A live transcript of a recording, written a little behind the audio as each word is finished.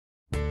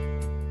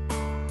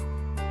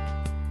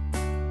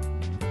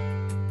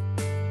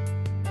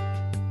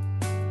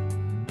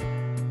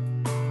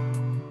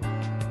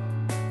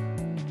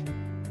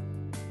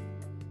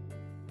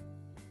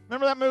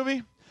Remember that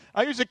movie?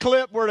 I use a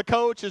clip where the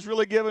coach is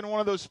really giving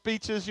one of those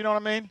speeches, you know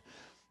what I mean?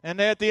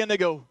 And at the end they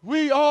go,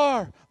 "We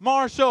are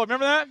Marshall."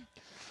 Remember that?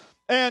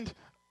 And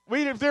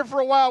we there for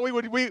a while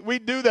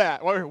we'd do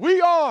that. We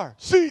are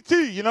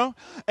CT, you know?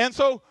 And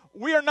so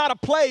we are not a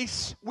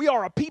place, we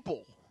are a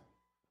people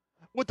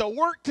with a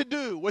work to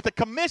do, with a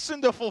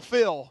commission to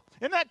fulfill.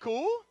 Isn't that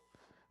cool?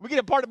 We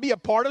get be a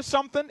part of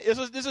something.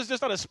 This is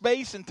just not a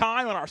space and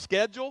time on our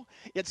schedule.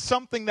 It's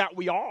something that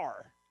we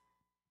are.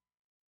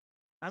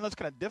 I know it's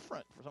kind of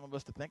different for some of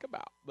us to think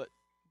about, but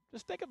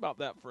just think about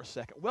that for a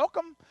second.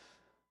 Welcome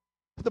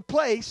to the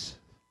place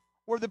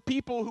where the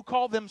people who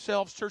call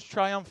themselves Church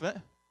Triumphant,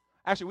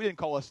 actually we didn't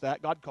call us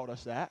that, God called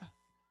us that,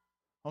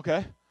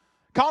 okay?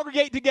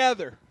 Congregate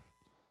together.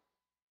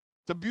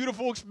 It's a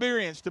beautiful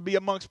experience to be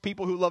amongst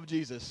people who love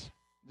Jesus.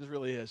 It just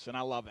really is, and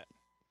I love it.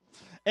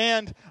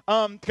 And to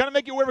kind of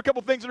make you aware of a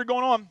couple things that are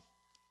going on,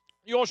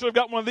 you all should have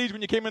got one of these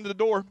when you came into the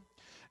door.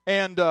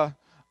 And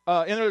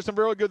there's some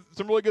really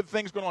good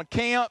things going on.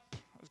 Camp,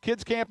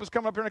 kids camp is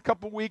coming up here in a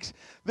couple weeks.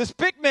 This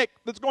picnic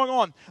that's going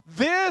on,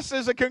 this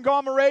is a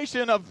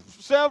conglomeration of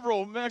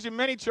actually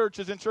many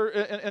churches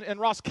in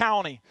Ross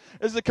County.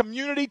 This is a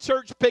community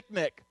church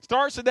picnic.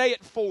 Starts today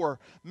at 4.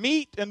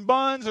 Meat and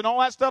buns and all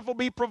that stuff will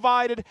be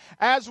provided,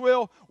 as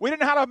will. We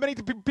didn't have many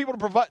people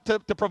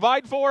to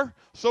provide for,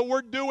 so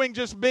we're doing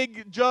just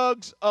big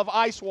jugs of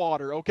ice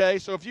water, okay?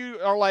 So if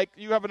you are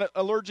you have an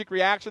allergic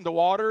reaction to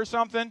water or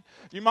something,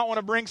 you might want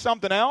to bring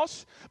something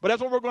else, but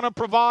that's what we're going to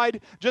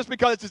provide just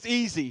because it's just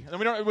easy. And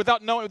we don't,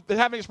 without knowing,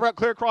 having it spread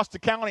clear across the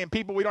county and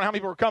people, we don't know how many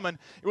people are coming.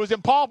 It was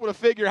impossible to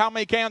figure how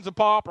many cans of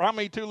pop or how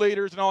many 2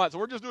 liters and all that. So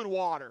we're just doing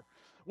water,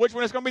 which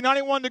when it's going to be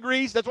 91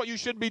 degrees, that's what you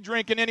should be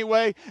drinking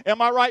anyway.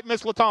 Am I right,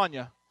 Miss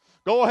LaTanya?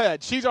 Go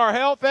ahead. She's our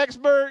health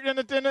expert in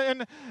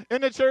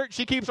the church.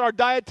 She keeps our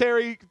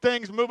dietary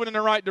things moving in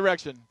the right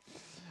direction.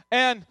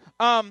 And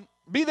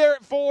be there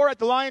at 4 at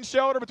the Lion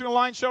Shelter, between the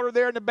Lion Shelter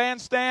there and the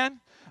bandstand.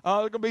 There's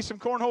going to be some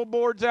cornhole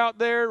boards out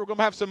there. We're going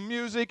to have some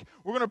music.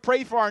 We're going to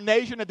pray for our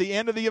nation at the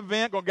end of the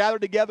event. We're going to gather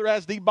together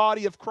as the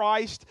body of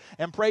Christ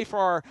and pray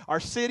for our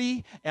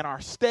city and our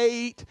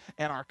state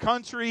and our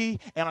country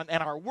and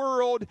our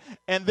world.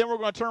 And then we're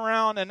going to turn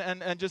around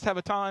and just have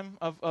a time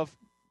of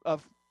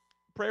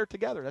prayer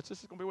together. That's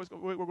just going to be what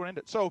we're going to end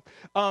it. So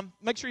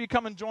make sure you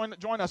come and join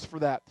us for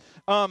that.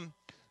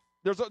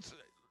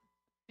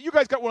 You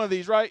guys got one of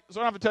these, right? So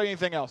I don't have to tell you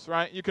anything else,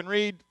 right? You can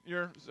read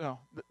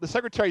the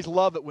secretaries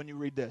love it when you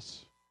read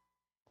this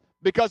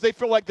because they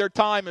feel like their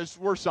time is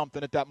worth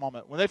something at that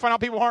moment. When they find out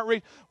people aren't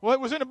reading, well,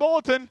 it was in the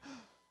bulletin.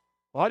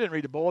 Well, I didn't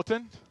read the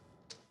bulletin.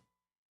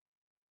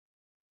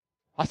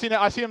 I see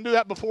them do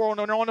that before when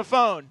they're on the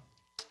phone.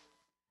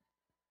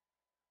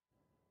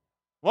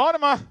 What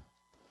am I?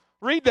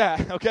 Read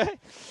that, okay?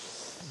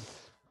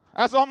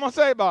 That's all I'm going to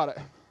say about it.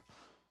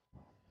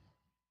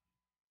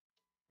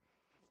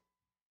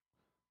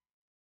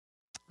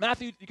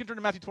 Matthew, you can turn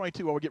to Matthew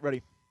 22 while we get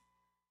ready.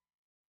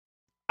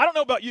 I don't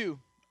know about you,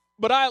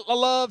 but I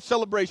love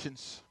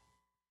celebrations.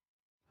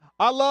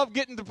 I love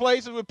getting to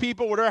places with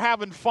people where they're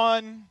having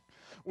fun,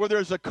 where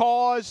there's a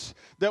cause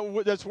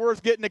that's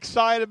worth getting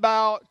excited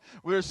about,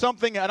 where there's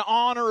something, an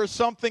honor or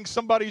something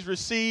somebody's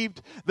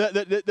received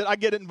that I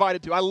get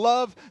invited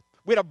to.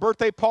 We had a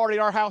birthday party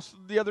at our house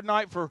the other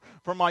night for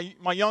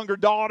my younger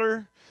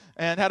daughter,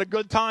 and had a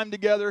good time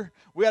together.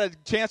 We had a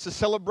chance to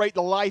celebrate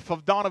the life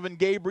of Donovan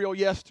Gabriel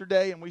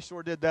yesterday, and we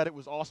sure did that. It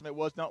was awesome. It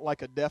was not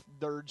like a death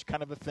dirge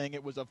kind of a thing.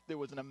 It was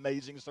an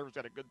amazing service. We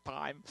had a good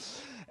time.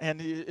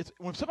 And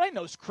when somebody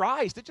knows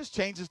Christ, it just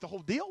changes the whole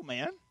deal,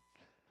 man.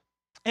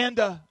 And,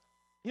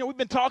 we've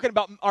been talking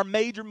about our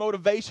major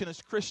motivation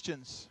as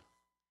Christians.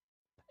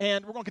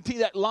 And we're going to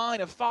continue that line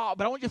of thought,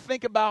 but I want you to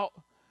think about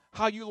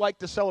how you like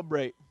to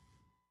celebrate.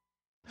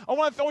 I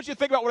want you to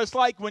think about what it's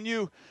like when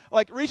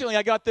recently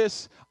I got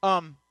this,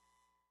 can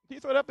you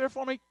throw it up there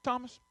for me,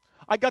 Thomas?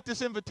 I got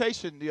this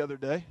invitation the other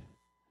day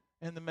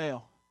in the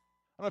mail.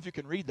 I don't know if you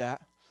can read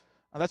that.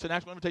 That's an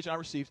actual invitation I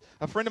received.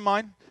 A friend of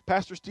mine,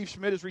 Pastor Steve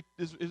Schmidt,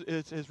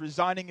 is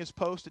resigning his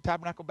post at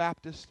Tabernacle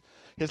Baptist.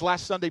 His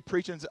last Sunday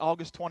preaching is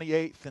August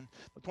 28th, and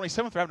the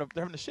 27th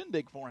they're having a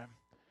shindig for him.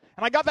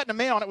 And I got that in the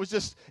mail, and it was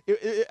just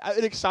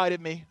it excited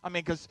me. I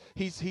mean, because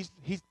he's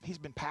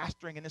been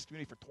pastoring in this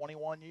community for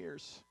 21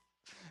 years.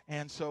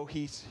 And so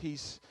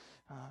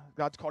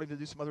God's called him to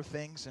do some other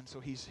things, and so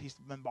he's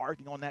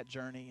embarking on that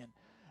journey. And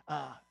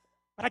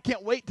but I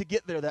can't wait to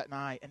get there that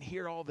night and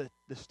hear all the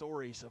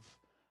stories of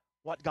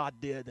what God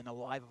did in the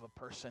life of a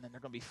person. And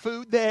there's going to be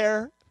food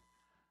there.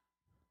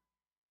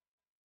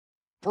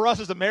 For us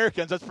as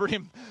Americans, that's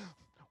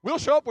we'll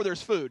show up where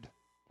there's food.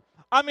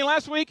 I mean,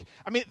 last week,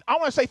 I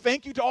want to say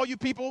thank you to all you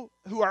people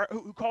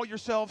who call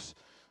yourselves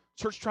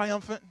Church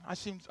Triumphant. I've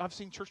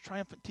seen Church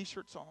Triumphant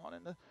T-shirts on,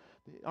 and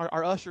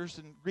our ushers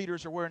and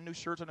greeters are wearing new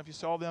shirts. I don't know if you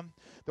saw them.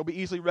 They'll be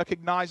easily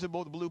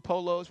recognizable, the blue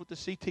polos with the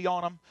CT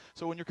on them.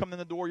 So when you're coming in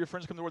the door, your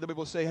friends come in the door, they'll be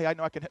able to say, hey, I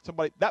know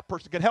that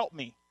person can help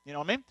me. You know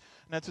what I mean?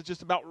 And that's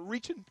just about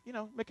reaching,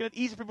 making it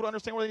easy for people to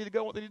understand where they need to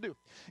go, what they need to do.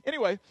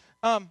 Anyway,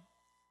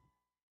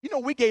 You know,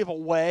 we gave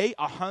away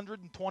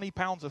 120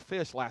 pounds of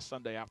fish last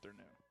Sunday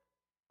afternoon.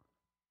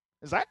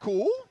 Is that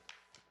cool?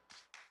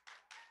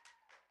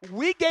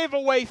 We gave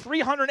away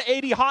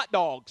 380 hot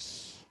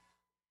dogs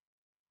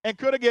and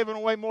could have given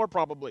away more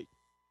probably.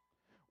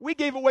 We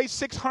gave away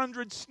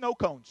 600 snow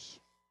cones.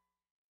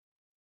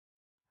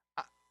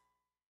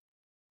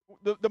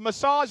 The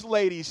massage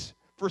ladies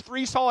for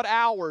 3 solid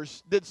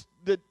hours did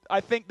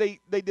I think they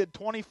did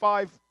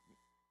 25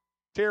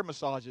 chair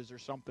massages or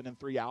something in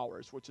 3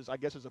 hours, which is, I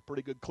guess, is a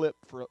pretty good clip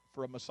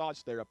for a massage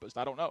therapist.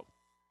 I don't know.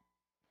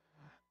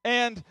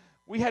 And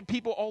we had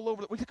people all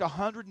over. We took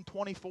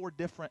 124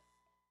 different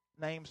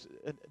names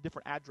and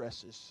different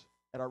addresses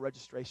at our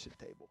registration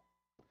table.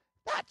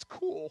 That's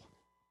cool.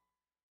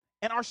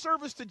 And our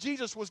service to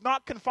Jesus was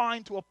not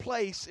confined to a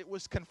place. It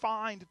was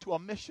confined to a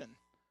mission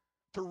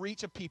to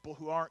reach a people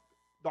who aren't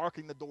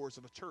darkening the doors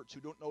of a church, who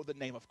don't know the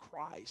name of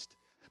Christ.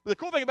 But the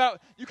cool thing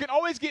about, you can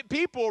always get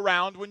people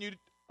around when you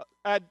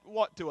add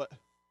what to it?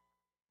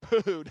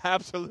 Food,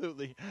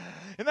 absolutely.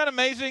 Isn't that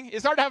amazing?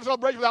 It's hard to have a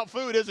celebration without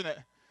food, isn't it?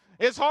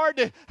 It's hard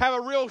to have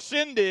a real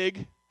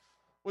shindig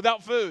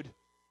without food.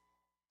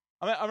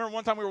 I remember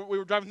one time we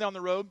were driving down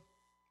the road,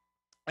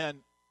 and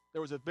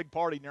there was a big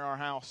party near our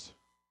house.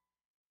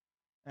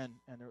 And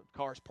there were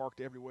cars parked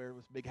everywhere. It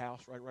was a big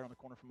house right on the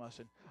corner from us.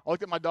 And I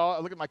looked at my dog,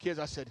 I looked at my kids,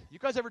 I said, "You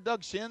guys ever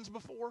dug shins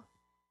before?"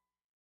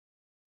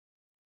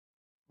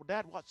 "Well,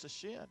 Dad, what's a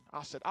shin?"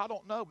 I said, "I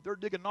don't know, but they're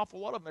digging an awful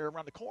lot of them there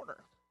around the corner.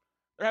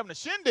 They're having a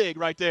shindig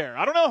right there.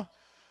 I don't know.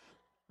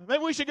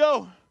 Maybe we should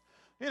go."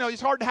 You know,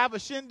 it's hard to have a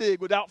shindig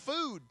without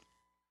food.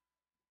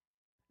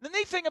 The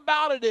neat thing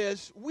about it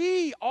is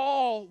we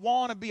all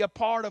want to be a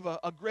part of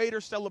a greater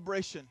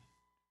celebration.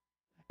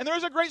 And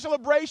there's a great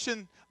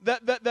celebration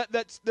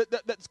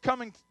that's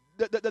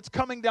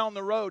coming down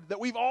the road that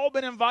we've all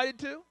been invited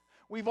to.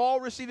 We've all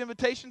received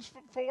invitations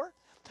for.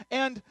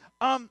 And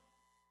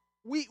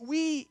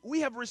we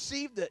have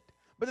received it.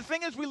 But the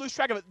thing is, we lose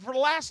track of it. For the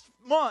last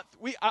month,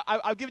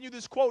 I've given you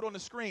this quote on the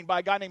screen by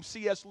a guy named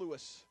C.S.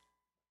 Lewis.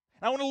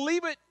 And I want to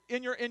leave it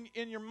in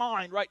your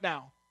mind right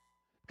now.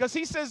 Because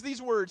he says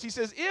these words. He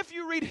says, "If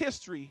you read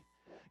history,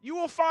 you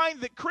will find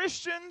that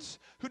Christians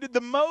who did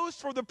the most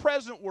for the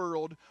present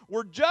world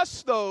were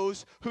just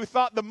those who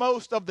thought the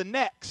most of the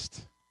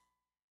next.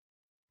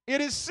 It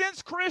is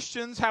since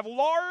Christians have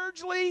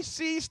largely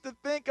ceased to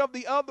think of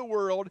the other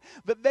world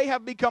that they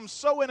have become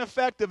so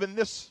ineffective in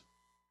this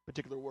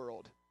particular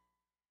world."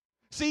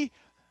 See,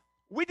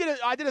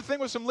 I did a thing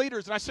with some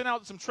leaders, and I sent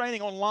out some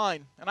training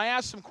online, and I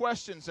asked some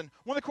questions. And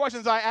one of the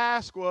questions I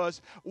asked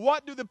was,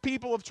 what do the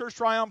people of Church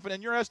Triumphant,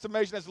 in your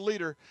estimation as a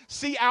leader,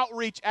 see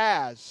outreach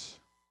as?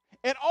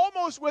 And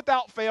almost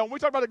without fail, and we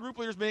talked about the group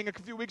leaders meeting a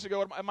few weeks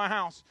ago at my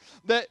house,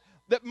 that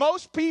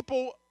most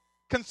people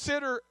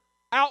consider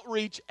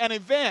outreach an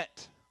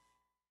event.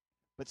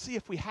 But see,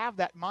 if we have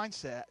that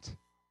mindset,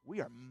 we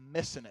are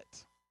missing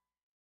it.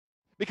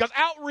 Because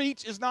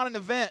outreach is not an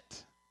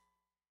event.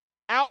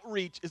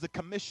 Outreach is a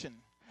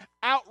commission.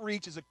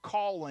 Outreach is a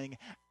calling.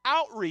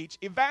 Outreach,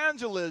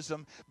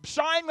 evangelism,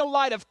 shining the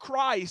light of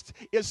Christ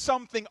is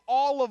something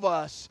all of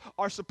us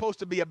are supposed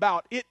to be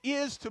about. It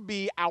is to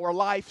be our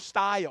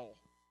lifestyle.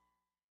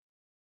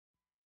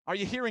 Are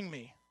you hearing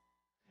me?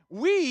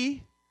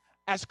 We,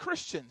 as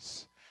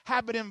Christians,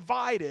 have been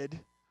invited,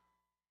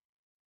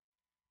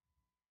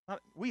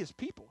 not we as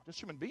people, just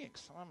human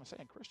beings, I'm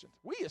saying Christians.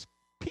 We as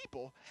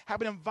people have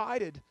been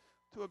invited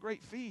to a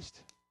great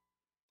feast.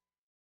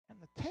 And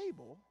the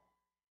table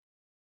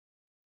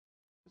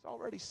is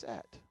already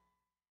set.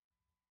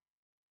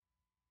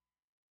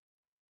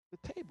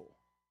 The table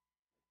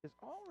is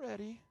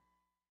already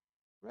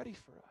ready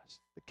for us.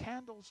 The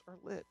candles are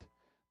lit.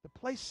 The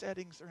place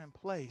settings are in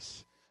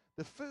place.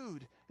 The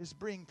food is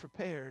being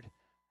prepared.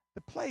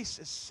 The place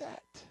is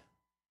set.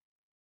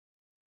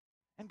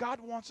 And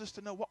God wants us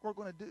to know what we're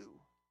going to do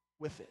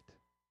with it.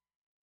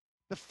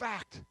 The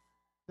fact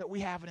that we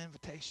have an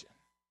invitation.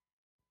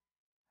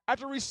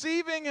 After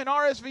receiving and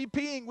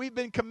RSVPing, we've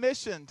been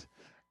commissioned.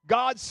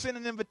 God sent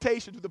an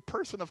invitation to the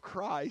person of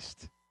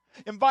Christ,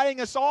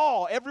 inviting us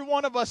all, every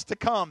one of us, to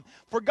come.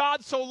 For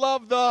God so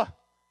loved that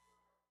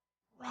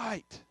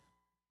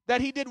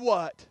he did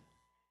what?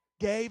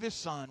 Gave his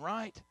son,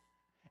 right?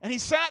 And he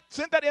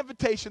sent that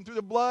invitation through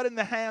the blood and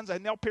the hands,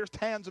 and nail-pierced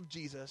hands of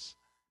Jesus,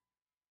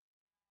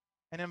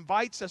 and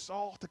invites us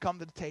all to come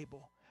to the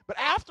table. But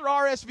after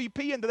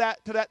RSVP into that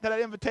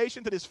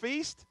invitation to this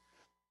feast,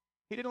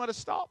 he didn't let us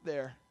stop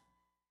there.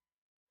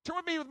 Turn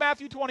with me with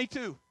Matthew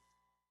 22.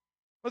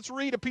 Let's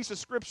read a piece of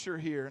scripture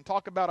here and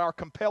talk about our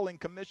compelling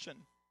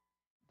commission.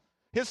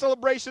 His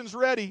celebration's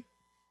ready.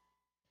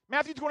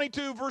 Matthew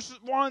 22, verse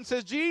 1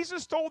 says,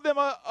 Jesus told them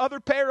other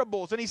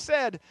parables, and he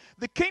said,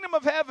 "The kingdom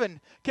of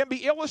heaven can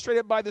be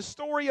illustrated by the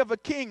story of a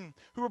king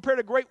who prepared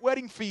a great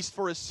wedding feast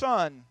for his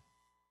son.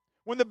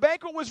 When the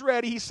banquet was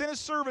ready, he sent his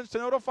servants to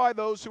notify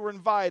those who were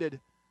invited,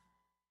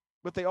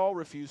 but they all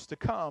refused to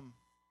come.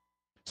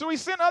 So he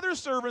sent other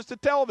servants to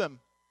tell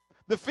them,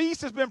 'The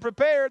feast has been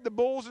prepared, the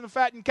bulls and the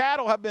fattened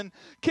cattle have been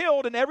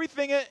killed, and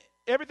everything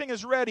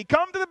is ready.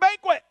 Come to the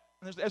banquet.'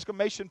 There's an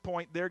exclamation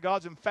point there.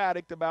 God's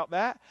emphatic about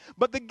that.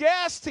 But the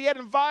guests he had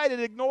invited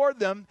ignored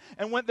them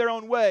and went their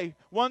own way,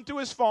 one to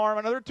his farm,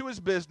 another to his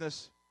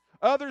business.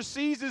 Others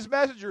seized his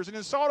messengers and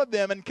insulted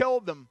them and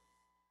killed them.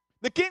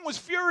 The king was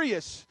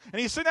furious,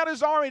 and he sent out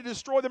his army to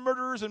destroy the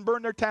murderers and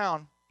burn their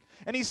town.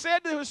 And he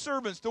said to his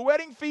servants, the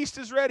wedding feast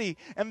is ready,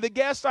 and the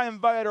guests I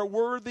invite are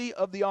worthy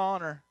of the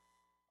honor.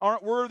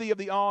 Aren't worthy of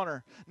the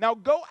honor. Now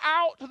go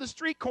out to the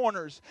street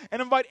corners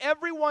and invite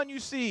everyone you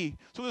see.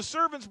 So the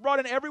servants brought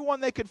in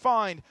everyone they could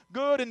find,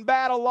 good and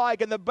bad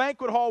alike, and the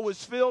banquet hall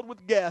was filled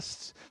with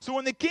guests. So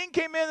when the king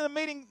came in the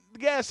meeting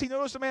guests, he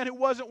noticed a man who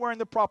wasn't wearing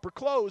the proper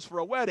clothes for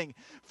a wedding.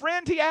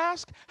 Friend, he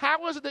asked,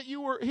 how is it that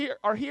you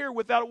are here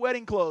without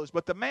wedding clothes?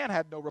 But the man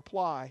had no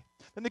reply.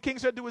 Then the king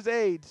said to his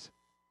aides,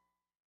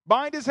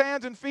 bind his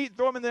hands and feet,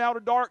 throw him in the outer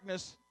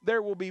darkness.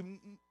 There will be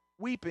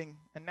weeping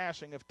and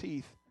gnashing of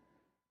teeth.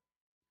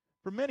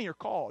 For many are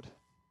called,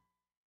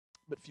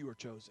 but few are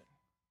chosen.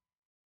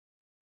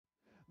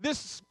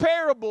 This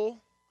parable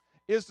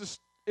is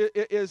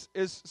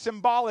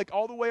symbolic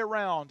all the way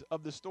around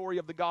of the story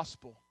of the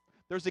gospel.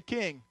 There's a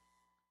king.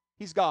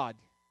 He's God.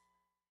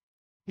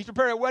 He's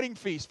preparing a wedding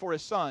feast for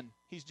his son.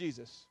 He's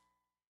Jesus.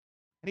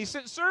 And he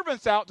sent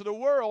servants out to the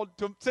world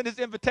to send his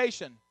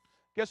invitation.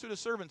 Guess who the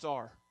servants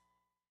are?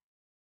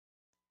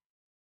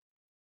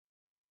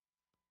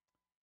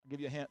 I'll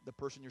give you a hint. The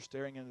person you're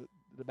staring in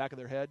the back of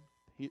their head,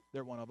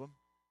 they're one of them.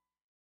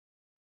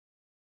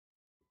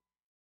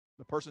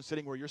 The person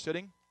sitting where you're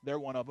sitting, they're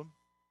one of them.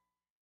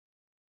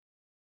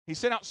 He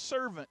sent out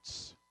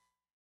servants.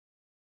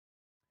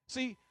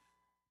 See,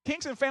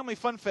 Kings and Family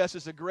Fun Fest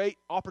is a great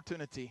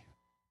opportunity,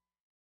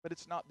 but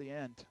it's not the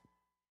end.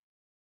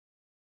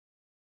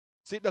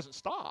 See, it doesn't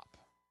stop.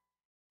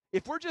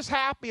 If we're just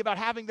happy about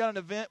having done an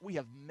event, we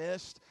have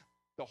missed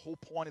the whole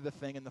point of the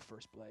thing in the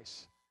first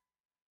place.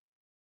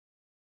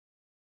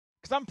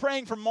 Because I'm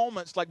praying for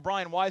moments like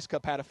Brian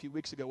Wisecup had a few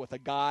weeks ago with a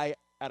guy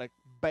at a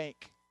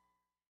bank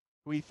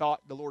who he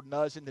thought the Lord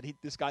nudged him that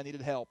this guy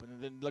needed help. And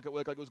it didn't look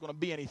like it was going to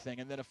be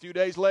anything. And then a few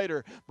days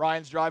later,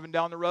 Brian's driving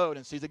down the road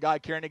and sees a guy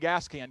carrying a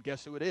gas can.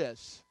 Guess who it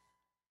is?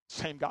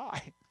 Same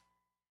guy.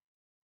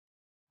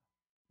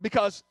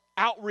 Because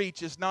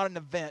outreach is not an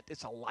event,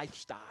 it's a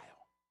lifestyle.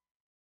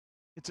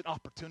 It's an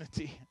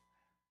opportunity.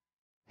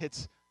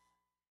 It's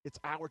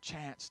our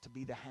chance to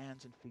be the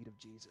hands and feet of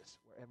Jesus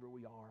wherever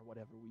we are,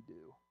 whatever we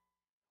do.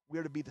 We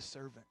are to be the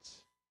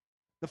servants.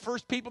 The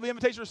first people the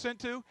invitation was sent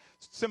to,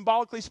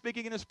 symbolically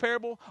speaking in this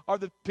parable, are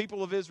the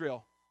people of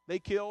Israel. They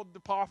killed the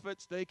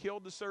prophets. They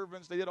killed the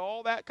servants. They did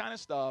all that kind of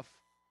stuff.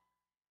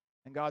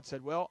 And God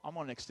said, well, I'm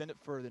going to extend it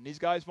further. And these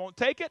guys won't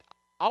take it.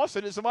 I'll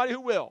send it to somebody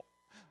who will.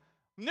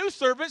 New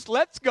servants,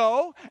 let's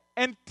go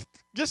and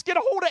just get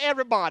a hold of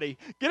everybody.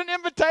 Get an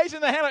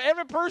invitation to handle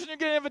every person you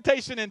get an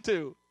invitation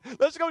into.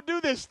 Let's go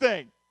do this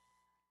thing.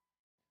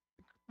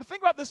 The thing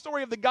about the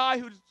story of the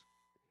guy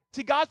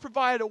see, God's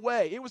provided a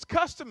way. It was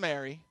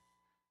customary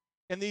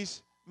in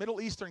these Middle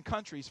Eastern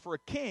countries for a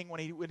king, when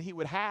he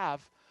would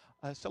have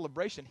a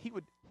celebration, he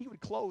would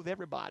clothe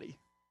everybody.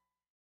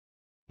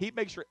 He'd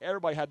make sure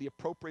everybody had the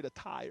appropriate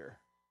attire.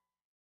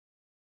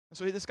 And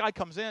so this guy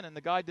comes in, and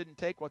the guy didn't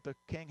take what the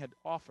king had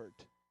offered.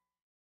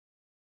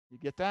 You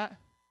get that?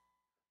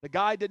 The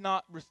guy did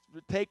not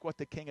take what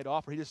the king had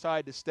offered. He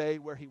decided to stay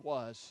where he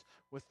was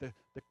with the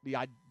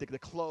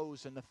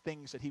clothes and the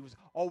things that he was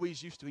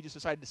always used to. He just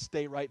decided to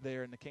stay right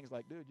there. And the king's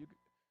like, dude,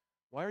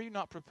 why are you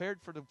not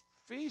prepared for the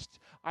feast?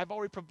 I've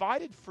already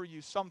provided for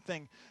you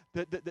something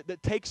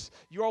that takes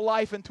your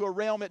life into a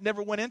realm it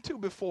never went into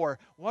before.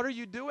 What are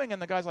you doing?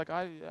 And the guy's like,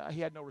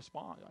 he had no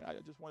response. I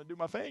just want to do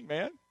my thing,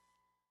 man.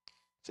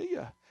 See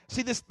ya.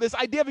 See, this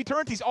idea of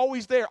eternity is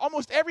always there.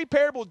 Almost every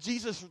parable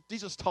Jesus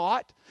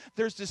taught,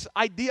 there's this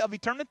idea of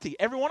eternity.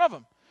 Every one of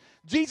them.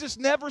 Jesus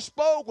never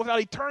spoke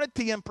without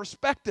eternity in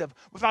perspective,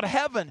 without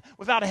heaven,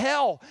 without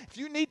hell. If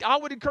you need, I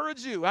would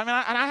encourage you. I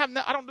mean,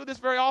 I don't do this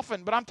very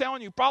often, but I'm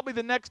telling you, probably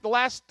the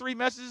last 3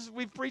 messages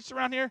we've preached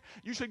around here,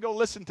 you should go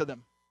listen to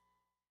them.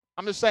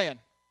 I'm just saying,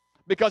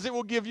 because it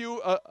will give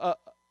you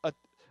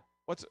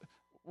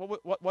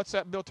what's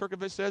that Bill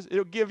Turkovich says?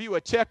 It'll give you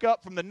a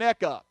checkup from the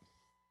neck up.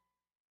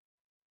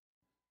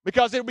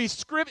 Because it'll be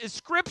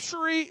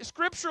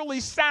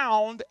scripturally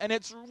sound, and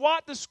it's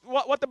what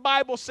the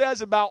Bible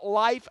says about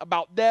life,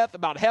 about death,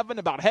 about heaven,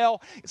 about hell.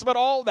 It's about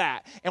all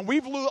that. And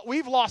we've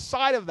lost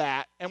sight of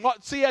that. And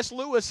what C.S.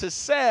 Lewis has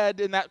said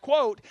in that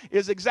quote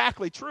is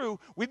exactly true.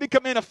 We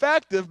become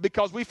ineffective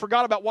because we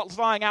forgot about what's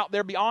lying out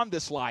there beyond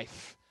this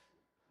life.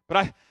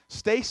 But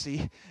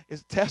Stacy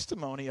is a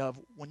testimony of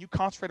when you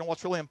concentrate on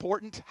what's really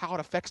important, how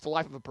it affects the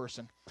life of a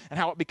person and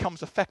how it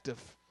becomes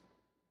effective.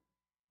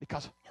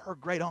 Because her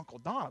great uncle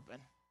Donovan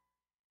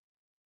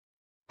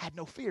had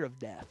no fear of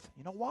death.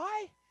 You know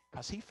why?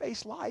 Because he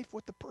faced life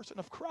with the person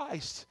of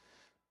Christ.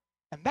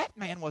 And that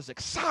man was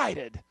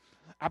excited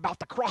about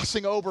the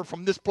crossing over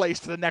from this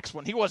place to the next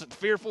one. He wasn't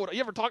fearful. How many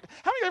ever talked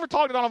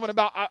to Donovan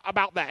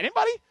about that?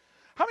 Anybody?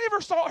 How many ever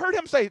heard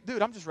him say,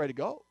 dude, I'm just ready to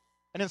go?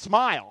 And then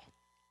smile.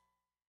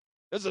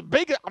 I'm just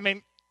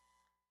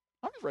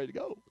ready to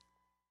go.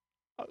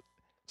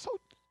 So,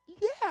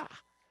 yeah,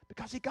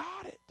 because he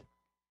got it. You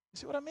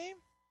see what I mean?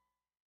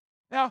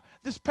 Now,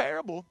 this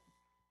parable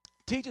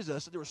teaches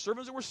us that there were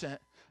servants that were sent.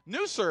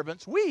 New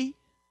servants, we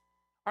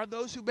are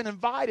those who've been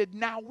invited.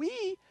 Now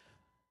we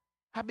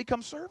have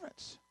become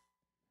servants.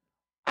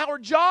 Our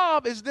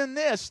job is then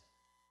this.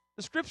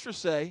 The scriptures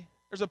say,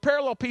 there's a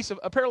parallel piece of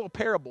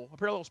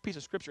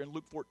scripture in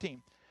Luke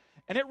 14.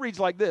 And it reads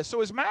like this. So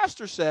his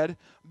master said,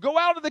 go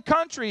out of the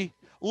country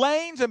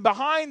lanes and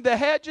behind the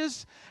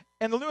hedges.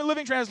 And the New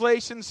Living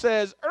Translation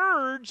says,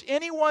 urge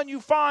anyone you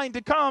find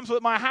to come so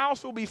that my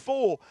house will be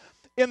full.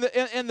 In the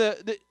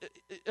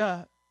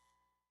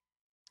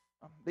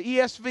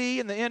ESV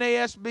and the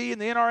NASB and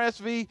the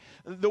NRSV,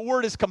 the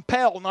word is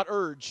compel, not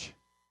urge.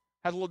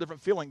 Has a little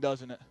different feeling,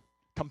 doesn't it?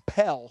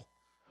 Compel.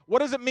 What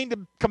does it mean to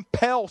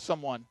compel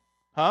someone?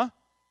 Huh?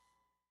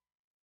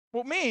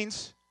 Well, it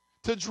means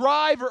to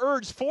drive or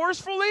urge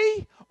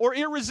forcefully or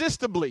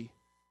irresistibly.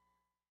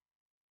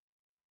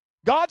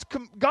 God's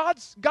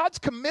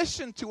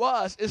commission to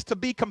us is to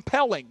be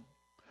compelling.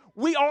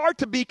 We are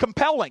to be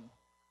compelling.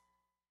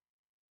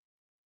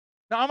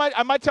 Now,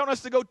 am I telling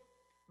us to go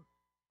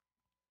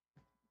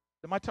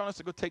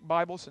take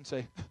Bibles and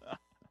say,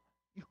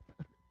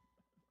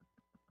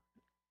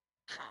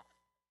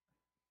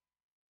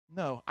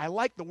 no, I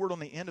like the word on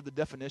the end of the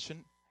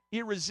definition,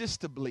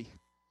 irresistibly.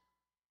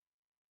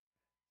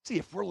 See,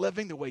 if we're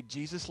living the way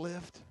Jesus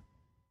lived,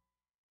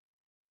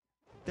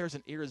 there's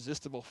an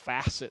irresistible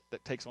facet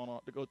that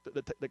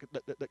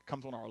that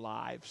comes on our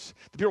lives.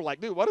 The people are like,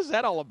 dude, what is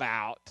that all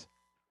about?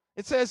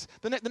 It says,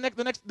 the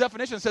next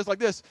definition says like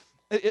this.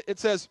 It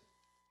says,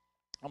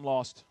 I'm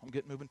lost. I'm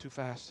moving too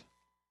fast.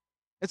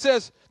 It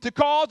says, to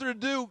cause, to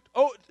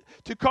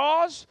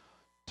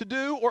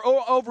do, or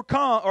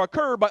overcome, or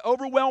occur by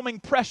overwhelming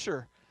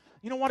pressure.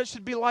 You know what it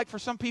should be like for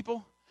some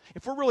people?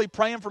 If we're really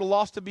praying for the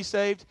lost to be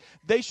saved,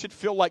 they should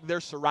feel like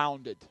they're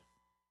surrounded.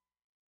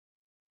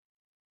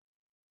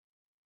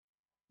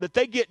 That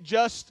they get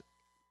just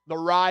the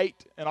right,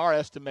 in our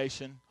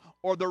estimation,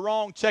 or the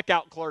wrong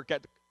checkout clerk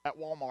at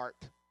Walmart,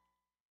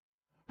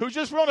 who's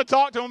just willing to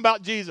talk to them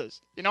about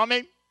Jesus. You know what I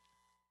mean?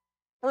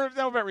 For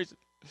no apparent reason.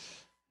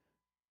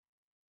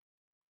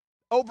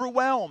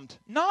 Overwhelmed,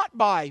 not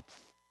by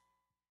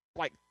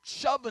like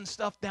shoving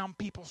stuff down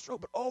people's throat,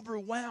 but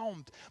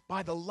overwhelmed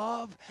by the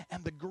love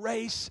and the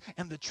grace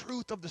and the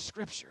truth of the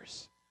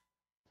scriptures.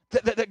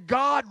 That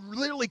God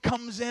literally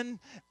comes in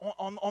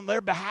on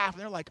their behalf,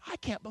 and they're like, I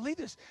can't believe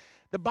this.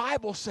 The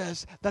Bible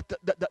says that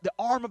the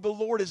arm of the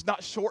Lord is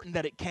not shortened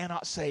that it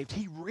cannot save.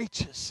 He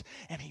reaches,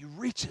 and he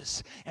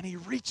reaches, and he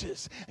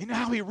reaches. You know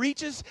how he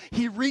reaches?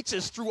 He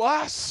reaches through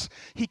us.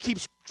 He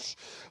keeps,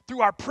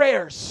 through our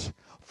prayers,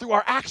 through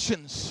our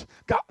actions,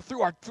 God,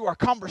 through our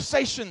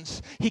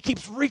conversations. He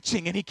keeps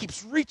reaching, and he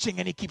keeps reaching,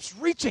 and he keeps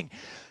reaching.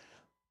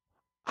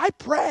 I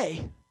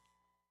pray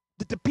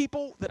that the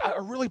people that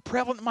are really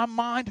prevalent in my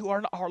mind who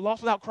are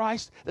lost without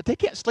Christ, that they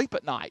can't sleep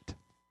at night.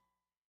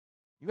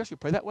 You guys should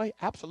pray that way?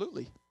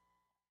 Absolutely.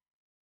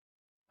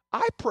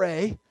 I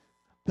pray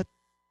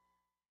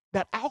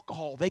that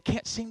alcohol they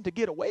can't seem to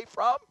get away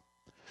from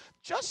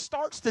just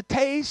starts to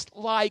taste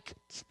like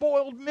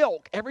spoiled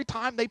milk every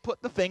time they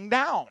put the thing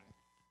down.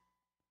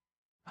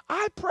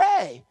 I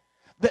pray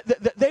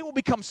that they will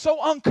become so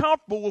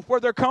uncomfortable with where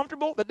they're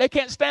comfortable that they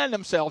can't stand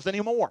themselves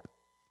anymore.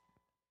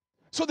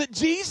 So that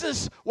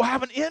Jesus will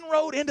have an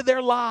inroad into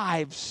their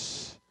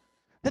lives.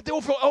 That they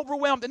will feel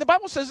overwhelmed. And the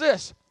Bible says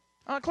this.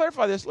 I'll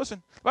clarify this.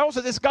 Listen. The Bible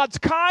says it's God's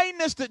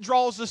kindness that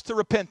draws us to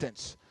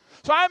repentance.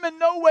 So I'm in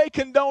no way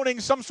condoning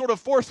some sort of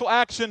forceful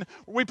action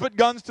where we put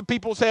guns to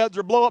people's heads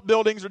or blow up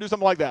buildings or do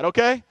something like that,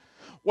 okay?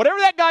 Whatever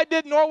that guy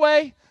did in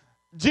Norway,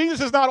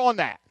 Jesus is not on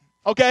that,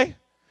 okay?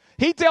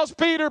 He tells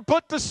Peter,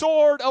 put the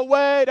sword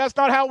away. That's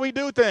not how we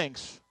do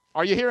things.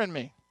 Are you hearing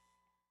me?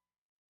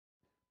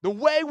 The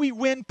way we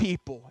win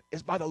people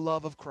is by the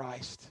love of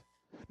Christ.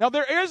 Now,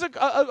 there is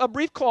a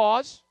brief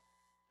clause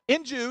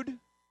in Jude.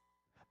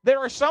 There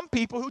are some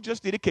people who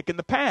just need a kick in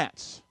the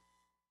pants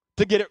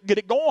to get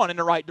it going in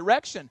the right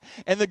direction.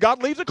 And then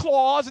God leaves a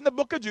clause in the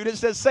book of Jude that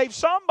says, save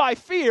some by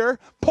fear,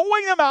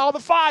 pulling them out of the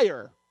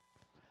fire.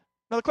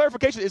 Now, the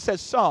clarification, it says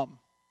some.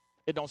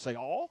 It don't say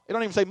all. It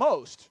don't even say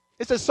most.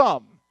 It says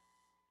some.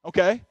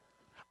 Okay?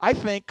 I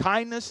think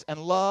kindness and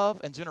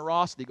love and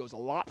generosity goes a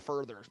lot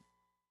further.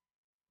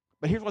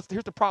 But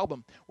here's the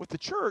problem with the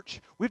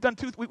church. We've got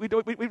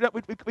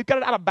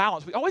it out of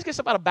balance. We always get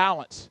stuff out of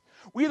balance.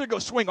 We either go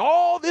swing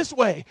all this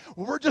way,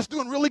 where we're just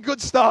doing really good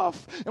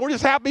stuff, and we're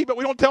just happy, but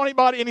we don't tell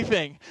anybody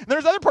anything. And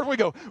there's other parts where we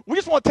go, we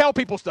just want to tell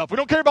people stuff. We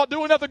don't care about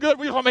doing nothing good.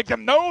 We just want to make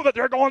them know that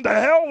they're going to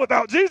hell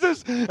without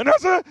Jesus. And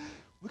that's it.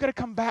 We've got to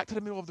come back to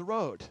the middle of the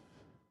road.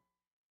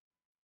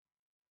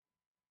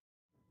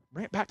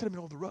 Bring it back to the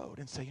middle of the road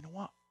and say, you know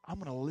what? I'm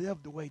going to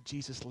live the way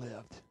Jesus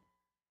lived.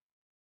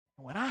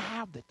 When I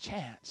have the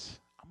chance,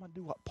 I'm going to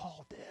do what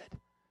Paul did.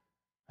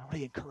 I want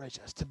to encourage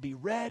us to be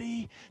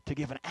ready to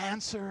give an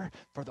answer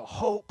for the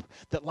hope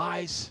that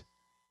lies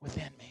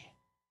within me.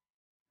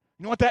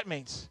 You know what that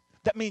means?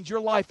 That means your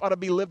life ought to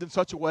be lived in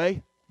such a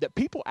way that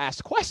people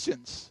ask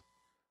questions.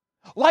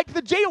 Like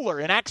the jailer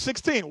in Acts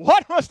 16.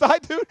 What must I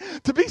do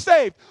to be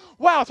saved?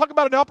 Wow, talk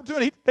about an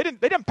opportunity. They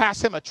didn't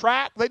pass him a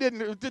tract. They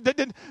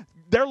didn't.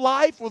 Their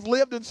life was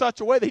lived in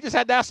such a way that he just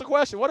had to ask the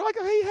question, what do I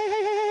go?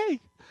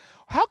 Hey.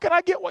 How can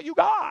I get what you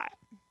got?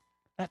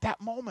 And at that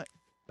moment,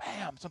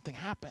 bam, something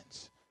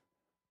happens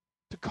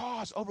to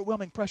cause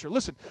overwhelming pressure.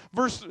 Listen,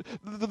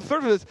 the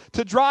third is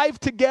to drive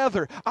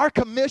together. Our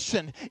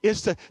commission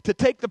is to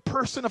take the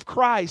person of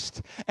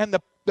Christ and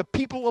the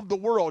people of the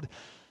world,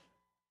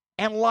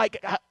 and like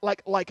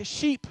a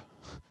sheep,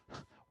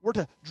 we're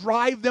to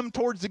drive them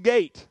towards the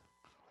gate.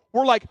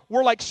 We're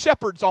like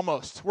shepherds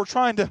almost. We're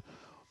trying to,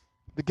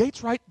 the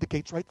gate's right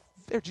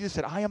there. Jesus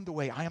said, I am the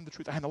way, I am the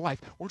truth, I am the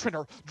life. We're trying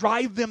to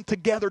drive them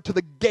together to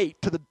the gate,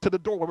 to the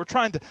doorway. We're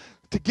trying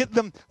to get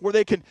them where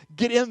they can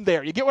get in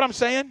there. You get what I'm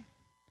saying?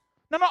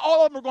 Now, not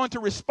all of them are going to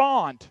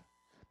respond.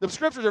 The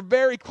scriptures are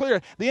very clear.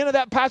 The end of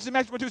that passage in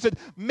Matthew 22 said,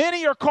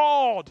 many are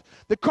called.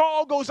 The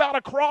call goes out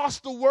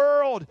across the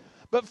world,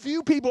 but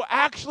few people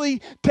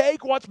actually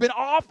take what's been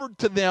offered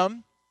to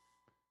them.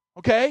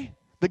 Okay?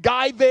 The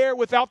guy there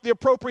without the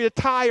appropriate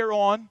attire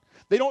on,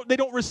 they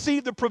don't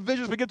receive the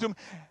provisions we give to them,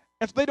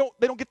 and so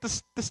they don't get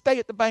to stay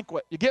at the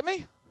banquet. You get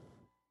me?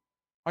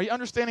 Are you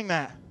understanding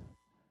that?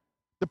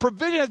 The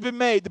provision has been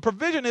made. The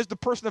provision is the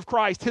person of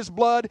Christ, his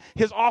blood,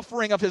 his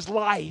offering of his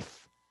life.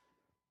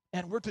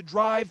 And we're to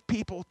drive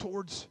people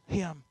towards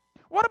him.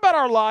 What about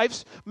our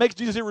lives makes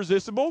Jesus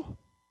irresistible?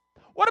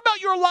 What about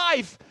your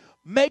life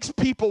makes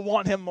people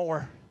want him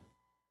more?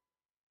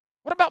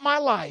 What about my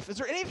life? Is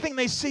there anything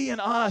they see in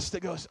us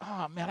that goes,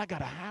 oh man, I got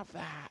to have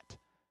that?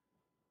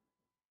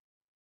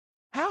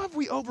 How have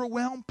we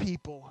overwhelmed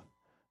people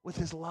with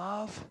his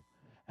love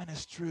and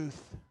his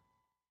truth?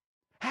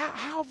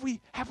 How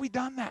have we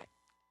done that?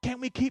 Can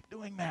we keep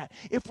doing that?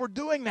 If we're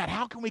doing that,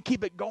 how can we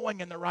keep it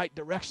going in the right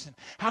direction?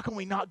 How can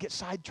we not get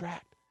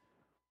sidetracked?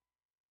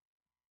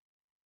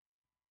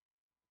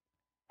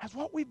 Has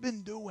what we've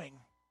been doing,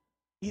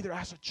 either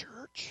as a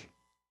church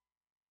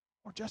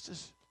or just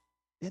as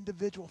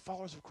individual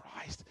followers of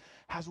Christ,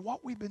 has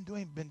what we've been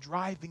doing been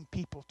driving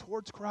people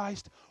towards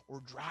Christ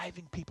or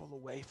driving people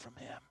away from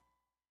him?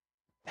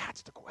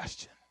 That's the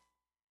question.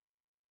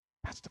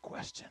 That's the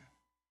question.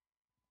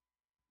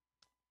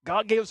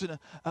 God gave us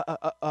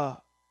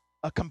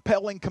a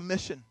compelling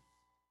commission,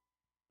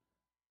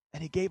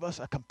 and he gave us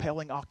a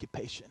compelling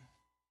occupation.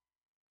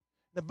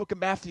 In the book of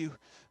Matthew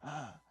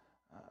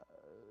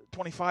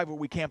 25, where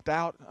we camped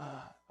out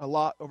a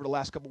lot over the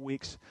last couple of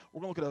weeks,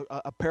 we're going to look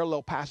at a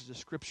parallel passage of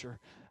Scripture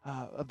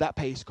of that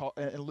pace called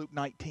in Luke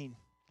 19.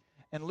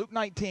 In Luke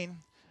 19,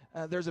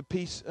 there's a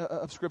piece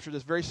of Scripture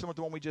that's very similar to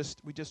the one we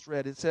just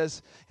read. It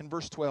says in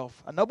verse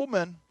 12, a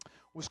nobleman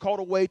was called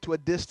away to a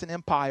distant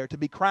empire to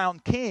be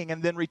crowned king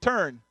and then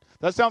return.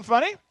 Does that sound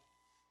funny?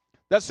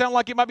 That sound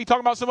like it might be talking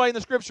about somebody in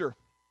the Scripture.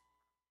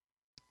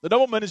 The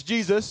nobleman is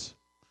Jesus.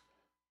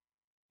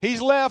 He's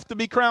left to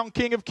be crowned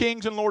King of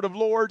Kings and Lord of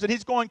Lords, and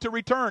he's going to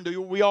return. Are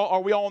we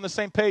all on the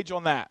same page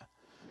on that?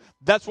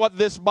 That's what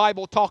this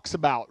Bible talks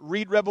about.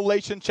 Read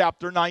Revelation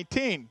chapter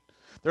 19.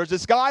 There's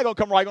this guy going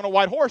to come riding on a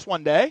white horse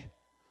one day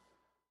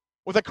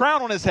with a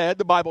crown on his head,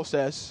 the Bible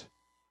says.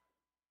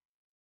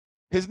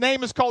 His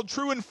name is called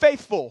True and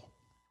Faithful.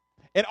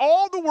 And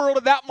all the world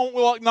at that moment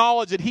will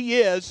acknowledge that he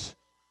is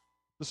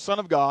the Son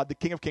of God, the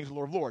King of Kings and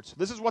Lord of Lords.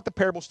 This is what the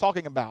parable's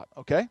talking about,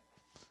 okay?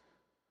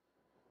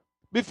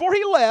 Before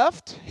he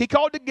left, he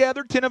called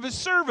together 10 of his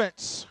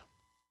servants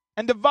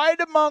and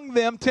divided among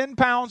them 10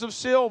 pounds of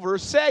silver,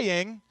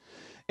 saying,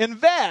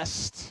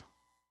 invest.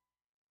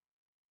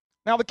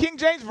 Now, the King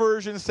James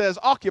Version says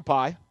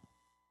occupy.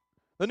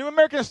 The New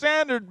American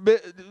Standard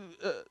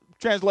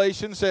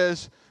translation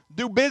says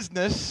do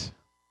business.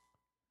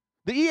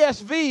 The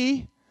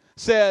ESV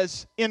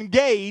says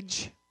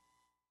engage.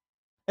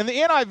 And the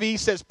NIV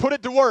says put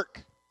it to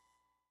work.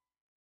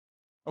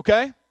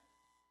 Okay?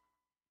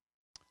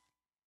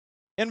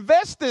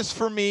 Invest this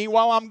for me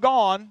while I'm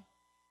gone.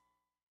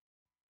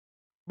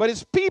 But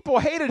his people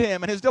hated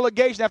him and his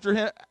delegation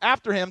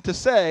after him to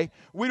say,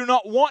 we do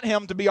not want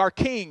him to be our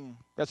king.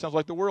 That sounds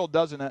like the world,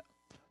 doesn't it?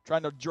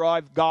 Trying to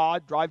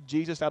drive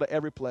Jesus out of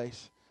every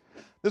place.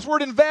 This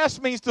word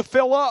invest means to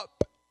fill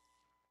up.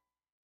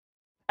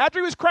 After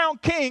he was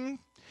crowned king,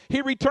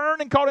 he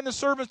returned and called in the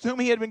servants to whom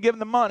he had been given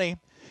the money.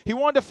 He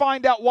wanted to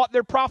find out what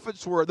their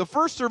profits were. The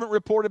first servant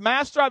reported,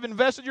 Master, I've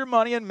invested your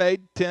money and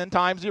made 10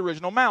 times the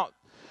original amount.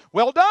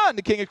 Well done,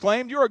 the king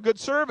exclaimed. You're a good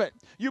servant.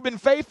 You've been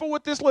faithful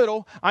with this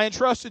little I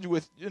entrusted you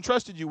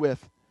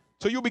with.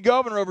 So you'll be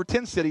governor over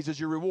 10 cities as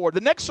your reward.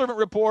 The next servant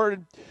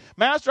reported,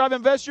 Master, I've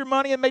invested your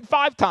money and made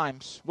 5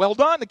 times. Well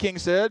done, the king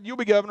said. You'll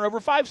be governor over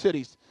 5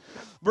 cities.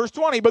 Verse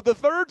 20, but the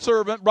third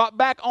servant brought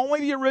back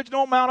only the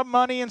original amount of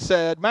money and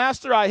said,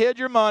 Master, I hid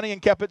your money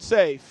and kept it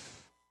safe.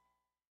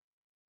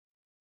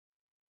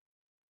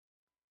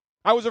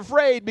 I was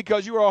afraid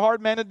because you are a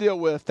hard man to deal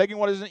with, taking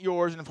what isn't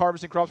yours and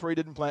harvesting crops where you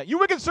didn't plant. You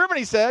wicked servant,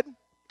 he said.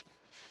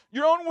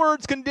 Your own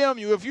words condemn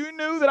you. If you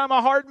knew that I'm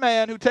a hard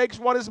man who takes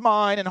what is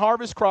mine and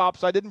harvests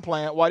crops I didn't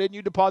plant, why didn't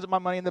you deposit my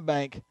money in the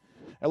bank?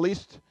 At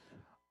least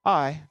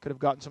I could have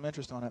gotten some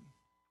interest on it.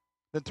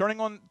 Then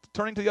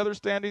turning to the other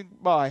standing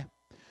by,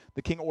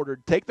 the king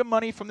ordered, take the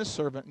money from the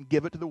servant and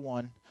give it to the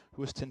one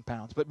who has 10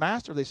 pounds. But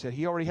master, they said,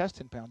 he already has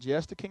 10 pounds.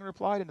 Yes, the king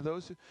replied, and to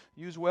those who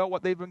use well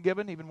what they've been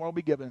given, even more will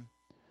be given.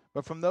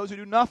 But from those who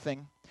do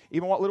nothing,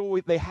 even what little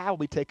they have will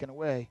be taken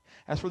away.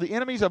 As for the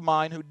enemies of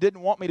mine who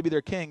didn't want me to be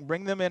their king,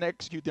 bring them in and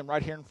execute them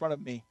right here in front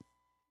of me.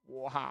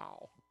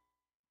 Wow.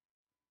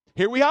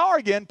 Here we are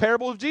again,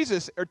 parable of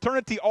Jesus.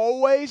 Eternity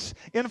always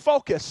in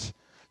focus.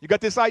 You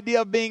got this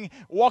idea of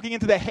walking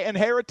into the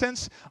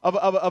inheritance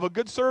of a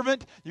good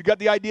servant. You got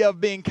the idea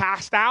of being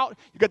cast out.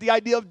 You got the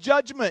idea of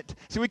judgment.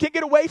 See, we can't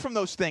get away from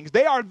those things.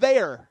 They are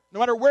there, no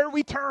matter where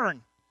we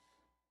turn.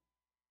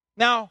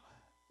 Now,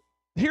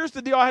 here's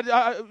the deal.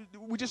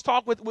 We just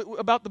talked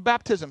about the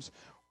baptisms.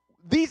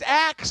 These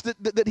acts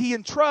that he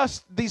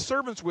entrusts these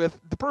servants with,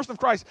 the person of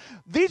Christ,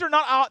 these are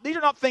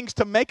not things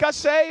to make us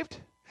saved.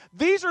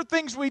 These are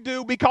things we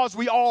do because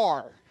we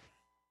are.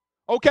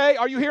 Okay?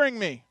 Are you hearing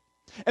me?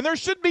 And there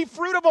should be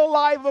fruit of a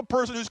life of a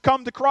person who's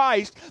come to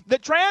Christ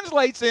that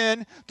translates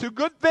in to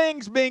good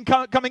things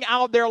coming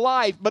out of their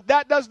life, but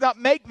that does not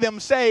make them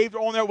saved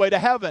or on their way to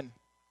heaven.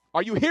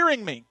 Are you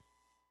hearing me?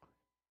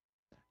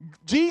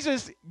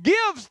 Jesus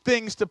gives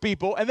things to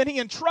people, and then he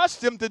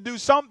entrusts them to do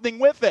something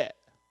with it.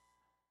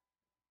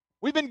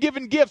 We've been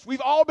given gifts.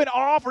 We've all been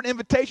offered an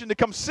invitation to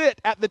come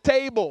sit at the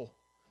table.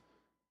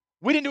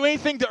 We didn't do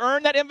anything to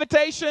earn that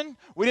invitation.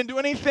 We didn't do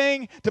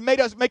anything to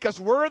make us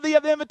worthy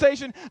of the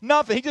invitation.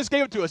 Nothing. He just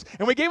gave it to us.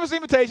 And when he gave us the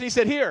invitation, he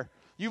said, here,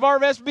 you've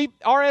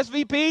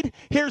RSVP'd.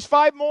 Here's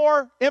 5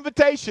 more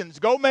invitations.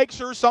 Go make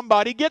sure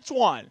somebody gets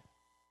one.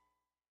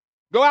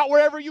 Go out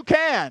wherever you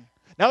can.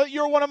 Now that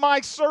you're one of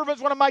my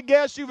servants, one of my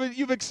guests,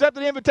 you've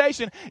accepted the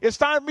invitation, it's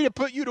time for me to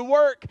put you to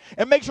work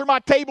and make sure my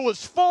table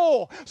is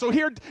full. So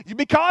here,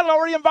 because I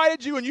already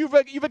invited you and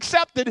you've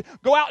accepted,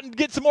 go out and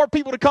get some more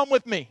people to come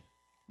with me.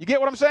 You get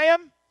what I'm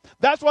saying?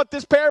 That's what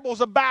this parable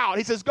is about.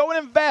 He says, go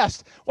and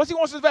invest. What's he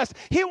wants to invest?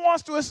 He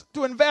wants us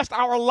to invest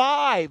our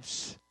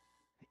lives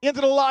into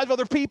the lives of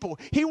other people.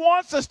 He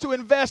wants us to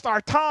invest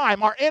our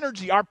time, our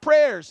energy, our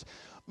prayers.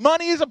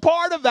 Money is a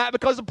part of that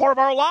because it's a part of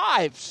our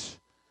lives.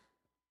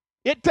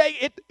 It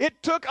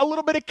took a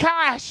little bit of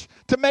cash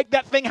to make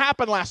that thing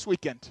happen last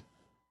weekend.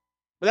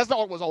 But that's not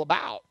what it was all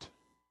about.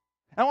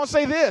 And I want to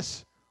say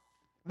this.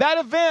 That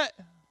event,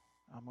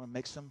 I'm going to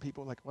make some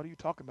people like, what are you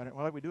talking about?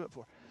 Why did we do it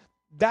for?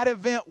 That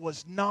event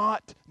was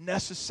not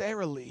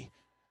necessarily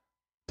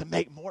to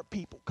make more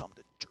people come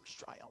to Church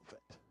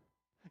Triumphant.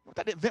 What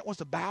that event was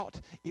about,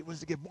 it was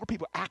to give more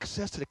people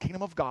access to the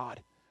kingdom of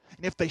God.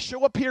 And if they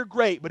show up here,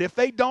 great. But if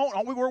they don't,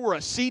 all we're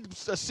a seed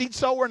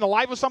sower in the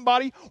life of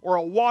somebody or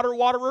a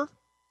waterer,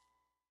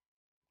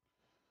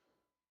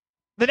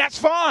 then that's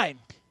fine.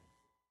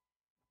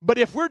 But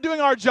if we're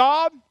doing our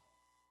job,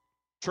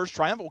 Church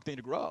Triumphant will continue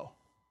to grow.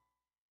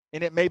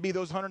 And it may be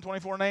those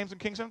 124 names in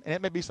Kingston, and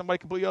it may be somebody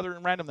completely other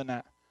and random than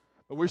that.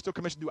 But we're still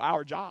commissioned to do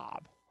our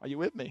job. Are you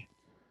with me?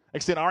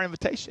 Extend our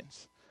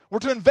invitations. We're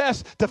to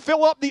invest, to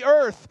fill up the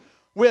earth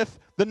with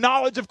the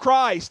knowledge of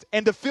Christ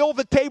and to fill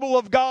the table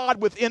of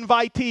God with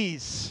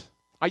invitees.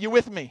 Are you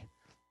with me?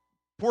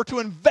 We're to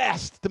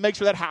invest to make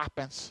sure that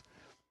happens.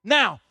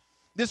 Now,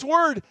 this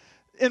word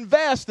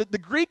invest, the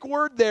Greek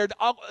word there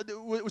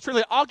was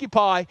really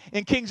occupy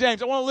in King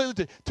James. I want to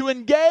allude to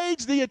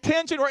engage the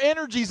attention or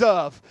energies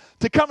of,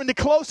 to come into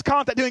close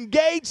contact, to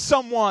engage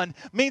someone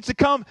means to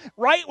come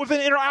right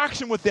within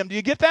interaction with them. Do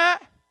you get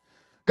that?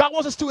 God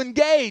wants us to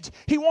engage.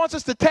 He wants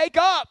us to take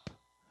up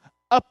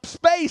a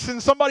space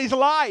in somebody's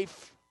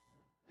life.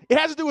 It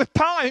has to do with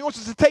time. He wants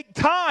us to take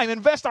time,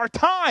 invest our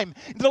time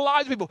into the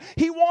lives of people.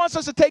 He wants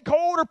us to take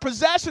hold or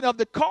possession of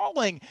the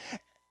calling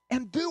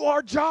and do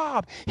our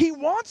job. He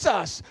wants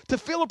us to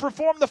feel and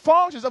perform the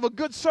functions of a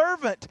good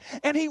servant.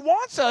 And he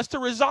wants us to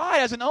reside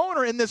as an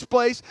owner in this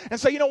place and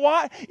say, you know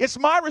what? It's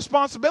my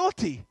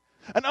responsibility.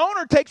 An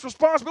owner takes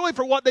responsibility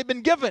for what they've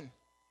been given.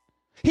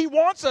 He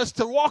wants us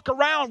to walk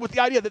around with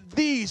the idea that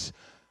these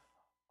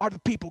are the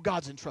people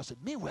God's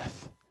entrusted me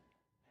with.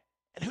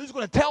 And who's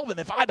going to tell them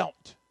if I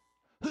don't?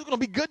 Who's going to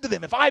be good to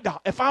them if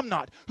I'm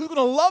not? Who's going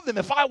to love them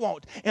if I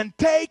won't? And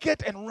take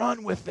it and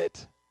run with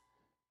it.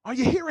 Are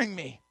you hearing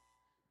me?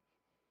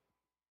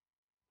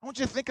 I want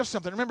you to think of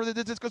something. Remember,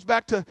 this goes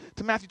back to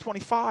Matthew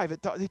 25.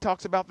 He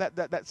talks about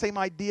that same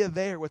idea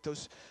there with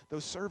those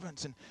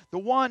servants. And the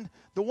one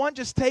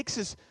just takes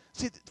his,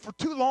 see, for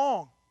too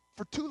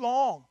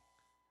long,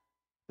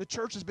 the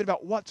church has been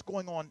about what's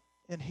going on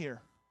in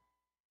here.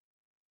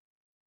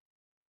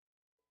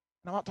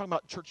 And I'm not talking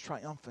about Church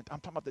Triumphant.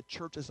 I'm talking about the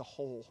church as a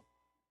whole.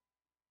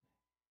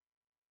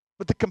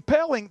 But the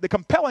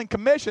compelling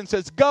commission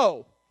says,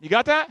 go. You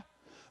got that?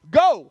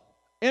 Go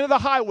into the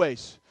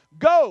highways.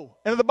 Go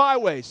into the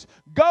byways.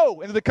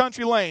 Go into the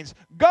country lanes.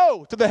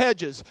 Go to the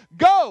hedges.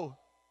 Go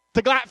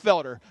to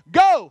Glatfelder.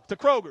 Go to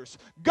Kroger's.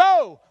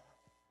 Go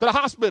to the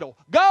hospital.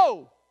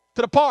 Go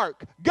to the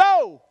park.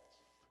 Go.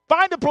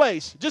 Find a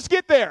place. Just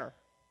get there.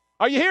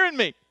 Are you hearing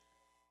me?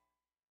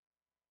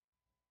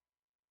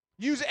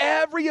 Use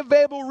every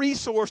available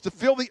resource to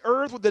fill the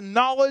earth with the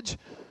knowledge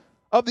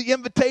of the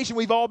invitation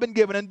we've all been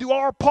given and do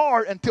our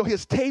part until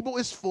his table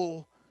is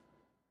full.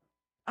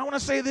 I want to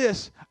say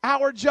this.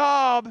 Our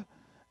job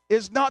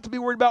is not to be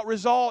worried about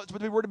results, but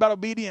to be worried about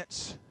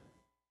obedience.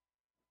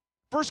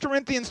 1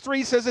 Corinthians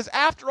 3 says this,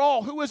 after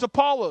all, who is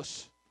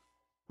Apollos?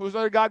 Who was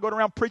another guy going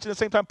around preaching at the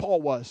same time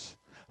Paul was?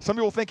 Some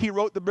people think he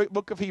wrote the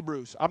book of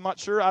Hebrews. I'm not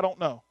sure. I don't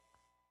know.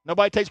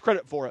 Nobody takes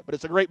credit for it, but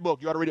it's a great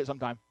book. You ought to read it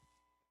sometime.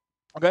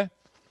 Okay?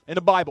 In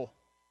the Bible.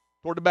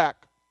 Toward the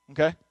back.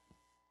 Okay?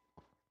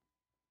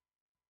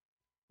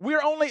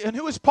 And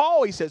who is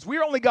Paul, he says? We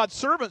are only God's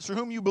servants through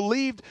whom you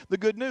believed the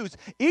good news.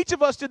 Each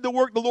of us did the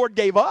work the Lord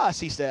gave us,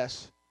 he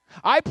says.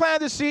 I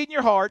planted the seed in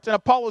your hearts and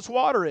Apollos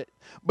watered it,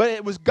 but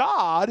it was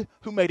God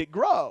who made it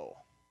grow.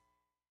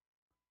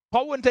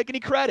 Paul wouldn't take any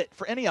credit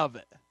for any of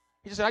it.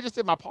 He just said, I just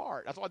did my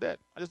part. That's what I did.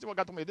 I just did what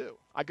God told me to do.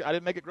 I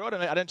didn't make it grow.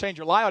 I didn't change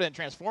your life. I didn't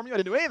transform you. I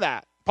didn't do any of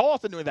that. Paul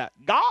didn't do any of that.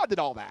 God did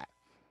all that.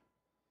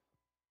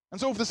 And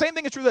so if the same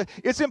thing is true,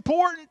 it's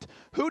important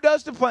who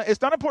does the planting.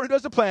 It's not important who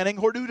does the planting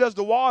or who does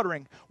the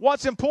watering.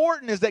 What's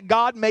important is that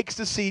God makes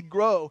the seed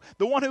grow.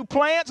 The one who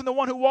plants and the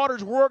one who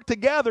waters work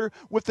together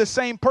with the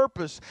same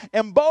purpose.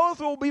 And both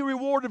will be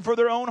rewarded for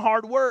their own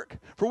hard work.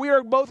 For we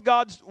are both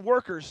God's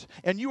workers,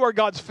 and you are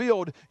God's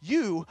field.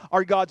 You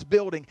are God's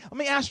building. Let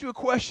me ask you a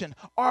question.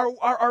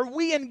 Are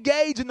we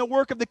engaged in the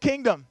work of the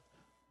kingdom?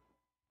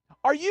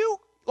 Are you,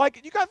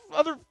 like, you got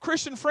other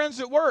Christian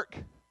friends at work?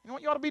 You know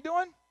what you ought to be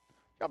doing?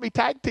 You ought to be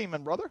tag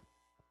teaming, brother.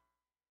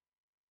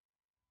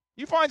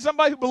 You find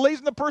somebody who believes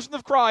in the person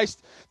of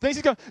Christ, thinks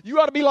he's going, you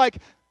ought to be like,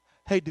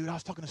 hey, dude, I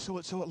was talking to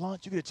so-and-so at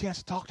lunch. You get a chance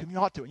to talk to him, you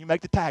ought to. And you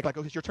make the tag, like,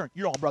 oh, it's your turn.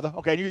 You're on, brother.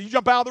 Okay, you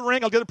jump out of the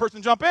ring, I'll get the other person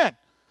to jump in.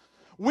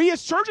 We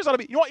as churches ought to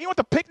be, you know what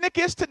the picnic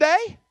is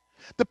today?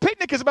 The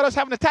picnic is about us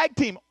having a tag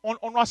team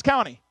on Ross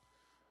County.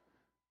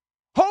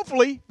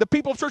 Hopefully, the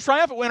people of Church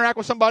Triumphant will interact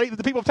with somebody that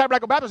the people of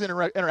Tabernacle Baptist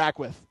interact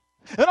with.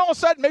 And then all of a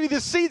sudden, maybe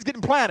this seed's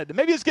getting planted, and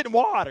maybe it's getting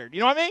watered.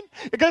 You know what I mean?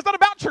 Because it's not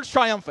about Church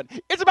Triumphant.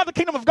 It's about the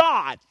kingdom of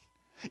God.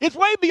 It's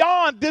way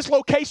beyond this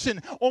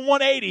location on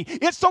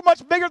 180. It's so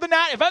much bigger than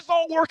that. If that's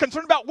all we're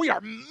concerned about, we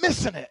are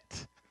missing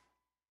it.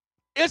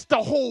 It's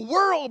the whole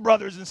world,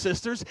 brothers and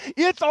sisters.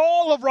 It's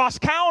all of Ross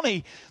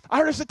County. I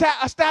heard a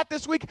stat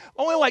this week.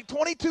 Only like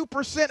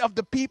 22% of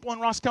the people in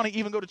Ross County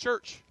even go to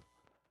church.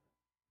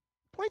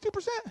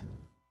 22%.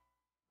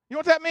 You know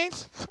what that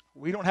means?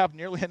 We don't have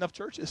nearly enough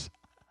churches.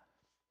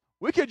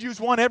 We could use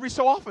one every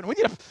so often. We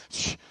need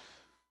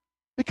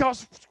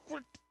because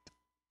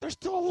there's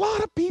still a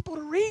lot of people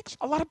to reach,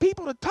 a lot of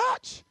people to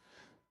touch.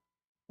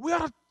 We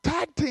ought to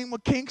tag team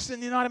with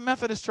Kingston United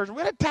Methodist Church.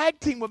 We ought to tag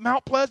team with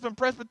Mount Pleasant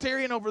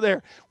Presbyterian over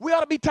there. We ought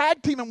to be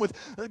tag teaming with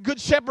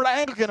Good Shepherd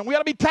Anglican. And we ought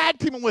to be tag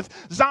teaming with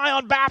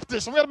Zion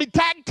Baptist. And we ought to be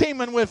tag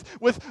teaming with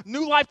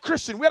New Life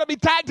Christian. We ought to be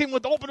tag teaming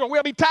with Open Door. We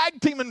ought to be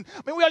tag teaming.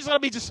 I mean, we ought to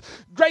be just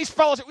Grace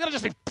Fellowship. We ought to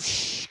just be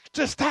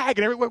just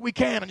tagging everywhere we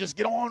can and just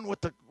get on with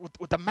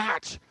the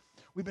match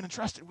we've been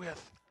entrusted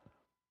with.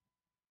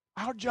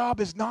 Our job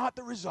is not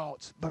the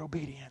results, but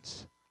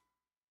obedience.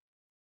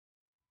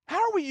 How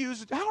are we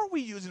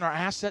using our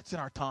assets and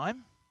our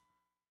time?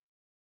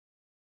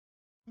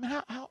 I mean,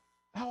 how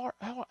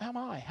am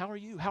I? How are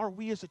you? How are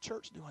we as a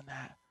church doing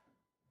that?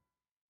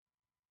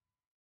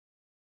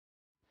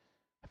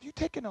 Have you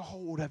taken a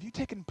hold? Have you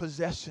taken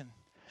possession?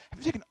 Have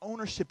you taken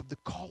ownership of the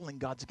calling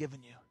God's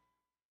given you?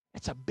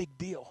 It's a big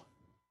deal.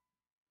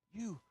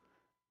 You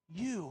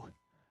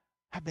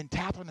have been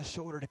tapped on the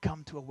shoulder to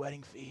come to a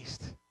wedding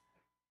feast.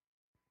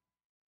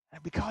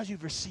 And because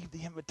you've received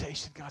the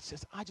invitation, God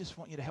says, I just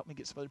want you to help me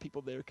get some other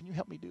people there. Can you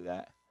help me do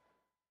that?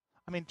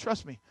 I mean,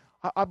 trust me.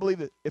 I believe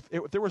that if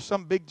there was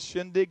some big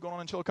shindig going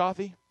on in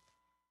Chillicothe,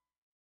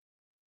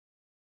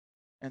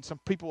 and some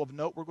people of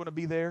note were going to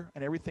be there,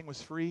 and everything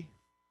was free,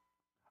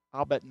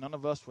 I'll bet none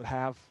of us would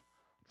have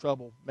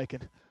trouble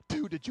making,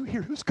 dude, did you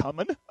hear who's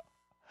coming?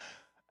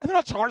 And they're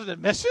not charging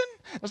admission.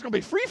 There's going to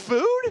be free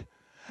food.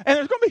 And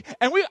there's going to be,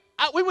 and we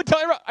would tell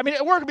everyone, I mean,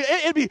 at work,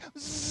 it'd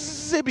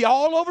be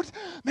all over.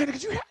 Man,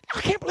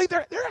 I can't believe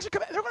they're actually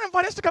coming. They're going to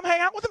invite us to come hang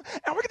out with them,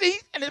 and we're going to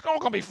eat, and it's all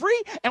going to be free.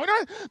 And we're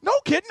going to, no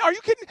kidding, are you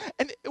kidding?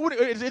 And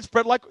it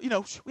spread like, we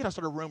don't start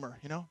a rumor,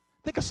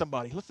 Think of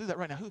somebody. Let's do that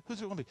right now.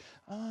 Who's it going to be?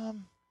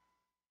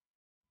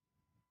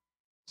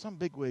 Some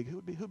bigwig.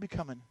 Who'd be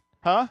coming?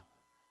 Huh?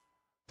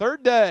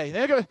 Third day.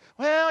 They're going,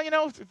 well,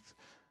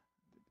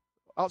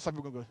 outside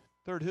people going to go,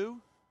 third who?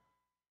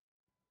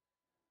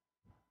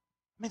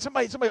 I mean,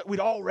 somebody we'd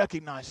all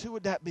recognize. Who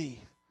would that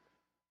be?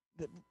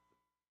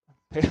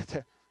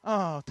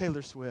 Oh,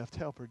 Taylor Swift.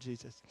 Help her,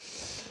 Jesus.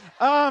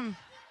 Help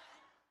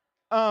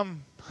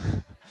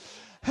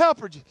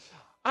her.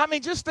 I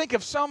mean, just think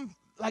of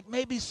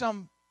maybe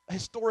some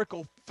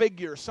historical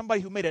figure,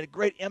 somebody who made a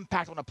great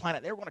impact on the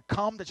planet. They were going to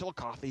come to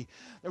Chillicothe. There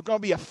were going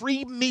to be a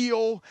free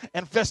meal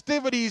and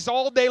festivities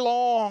all day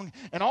long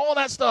and all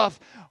that stuff.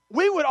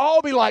 We would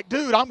all be like,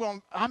 dude,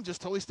 I'm just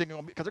totally sticking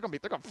because they're going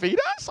to feed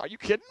us? Are you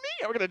kidding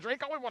me? Are we going to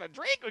drink all we want to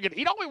drink? We're going to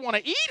eat all we want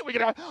to eat?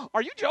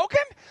 Are you joking?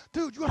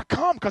 Dude, you got to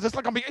come because it's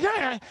like going to be,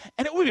 yeah.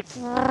 And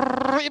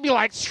it'd be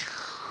like,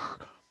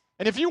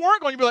 And if you weren't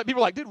going, you'd be like,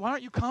 people are like, dude, why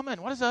aren't you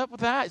coming? What is up with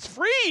that? It's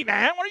free,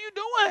 man. What are you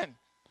doing?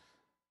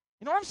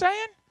 You know what I'm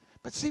saying?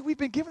 But see, we've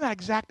been given that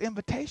exact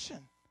invitation.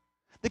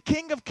 The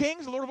King of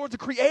Kings, the Lord of Lords, the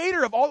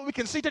creator of all that we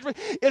can see,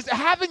 is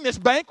having this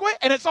banquet,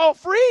 and it's all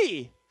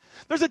free.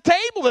 There's a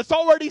table that's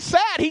already set.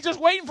 He's just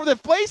waiting for the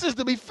places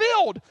to be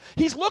filled.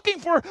 He's looking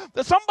for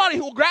somebody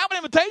who will grab an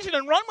invitation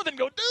and run with it and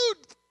go,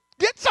 dude,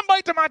 get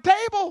somebody to my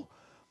table.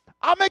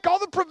 I'll make all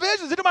the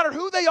provisions. It don't matter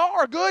who they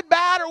are, good,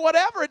 bad, or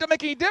whatever. It doesn't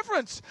make any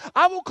difference.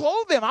 I will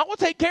clothe them. I will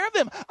take care of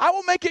them. I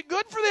will make it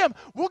good for them.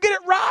 We'll get it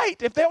right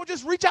if they will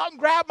just reach out and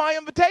grab my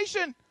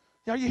invitation.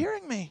 Are you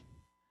hearing me?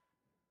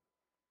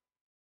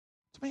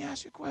 Let me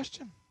ask you a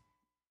question.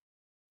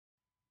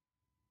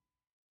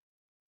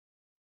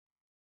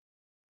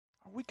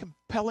 Are we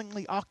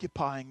compellingly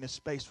occupying this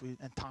space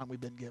and time we've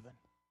been given?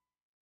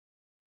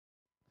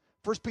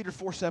 1 Peter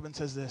 4:7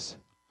 says this.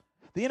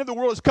 The end of the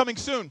world is coming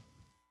soon.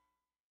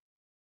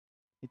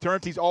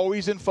 Eternity's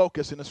always in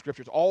focus in the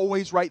Scriptures,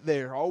 always right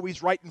there,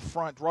 always right in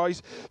front,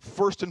 always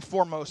first and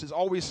foremost. Is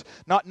always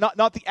not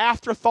the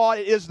afterthought,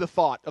 it is the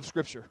thought of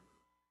Scripture.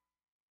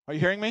 Are you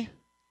hearing me?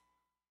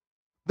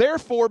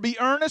 Therefore, be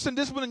earnest and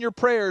disciplined in your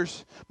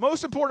prayers.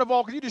 Most important of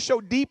all, because you just show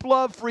deep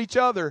love for each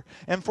other,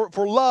 and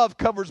for love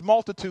covers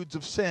multitudes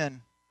of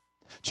sin.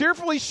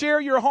 Cheerfully share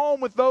your home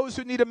with those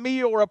who need a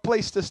meal or a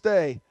place to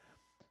stay.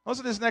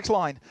 Listen to this next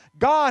line.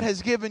 God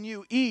has given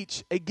you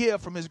each a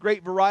gift from his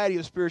great variety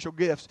of spiritual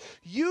gifts.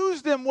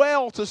 Use them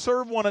well to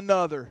serve one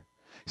another.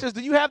 He says,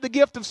 do you have the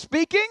gift of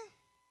speaking?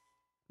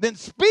 Then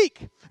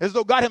speak as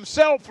though God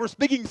himself were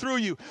speaking through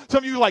you.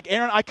 Some of you are like,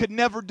 Aaron, I could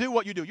never do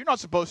what you do. You're not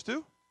supposed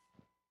to.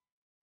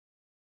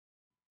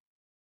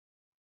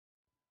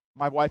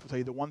 My wife will tell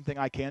you the one thing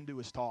I can do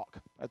is talk.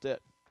 That's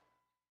it.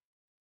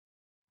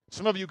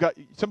 Some of you got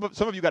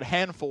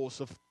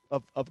handfuls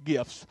of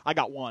gifts. I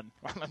got one.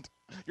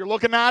 You're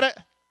looking at it?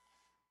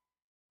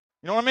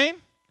 You know what I mean?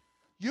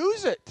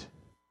 Use it.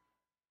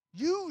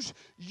 Use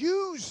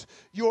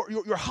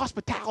your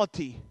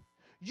hospitality.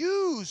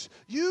 Use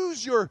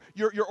your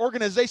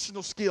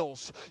organizational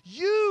skills.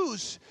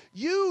 Use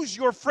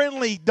your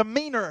friendly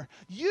demeanor.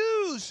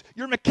 Use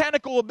your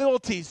mechanical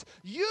abilities.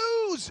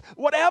 Use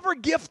whatever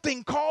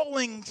gifting,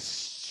 calling,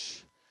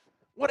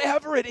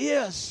 whatever it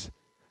is.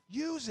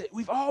 Use it.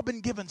 We've all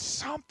been given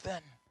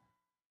something.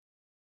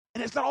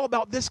 And it's not all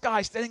about this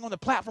guy standing on the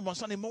platform on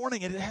Sunday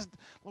morning. It has,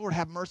 Lord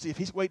have mercy, if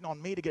he's waiting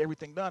on me to get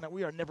everything done, and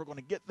we are never going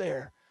to get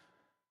there.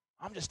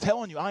 I'm just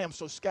telling you, I am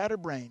so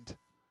scatterbrained.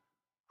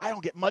 I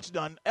don't get much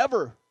done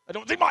ever. I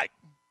don't see Mike.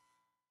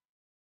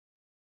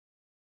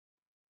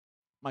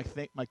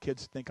 My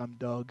kids think I'm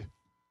Doug.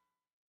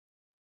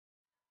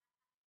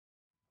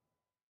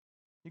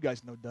 You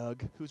guys know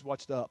Doug. Who's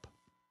watched Up?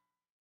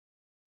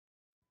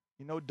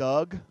 You know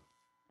Doug,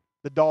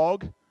 the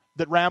dog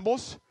that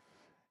rambles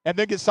and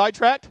then gets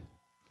sidetracked?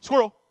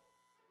 Squirrel.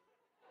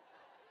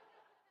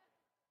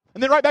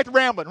 And then right back to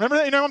rambling. Remember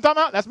that? You know what I'm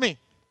talking about? That's me.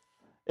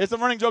 It's a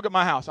running joke at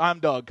my house. I'm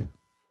Doug.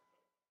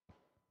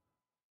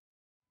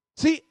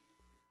 See,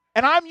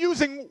 and I'm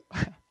using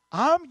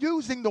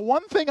the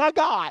one thing I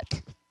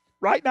got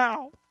right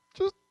now.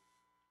 Just,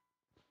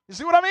 you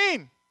see what I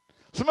mean?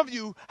 Some of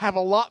you have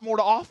a lot more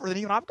to offer than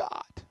even I've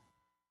got.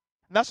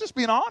 And that's just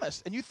being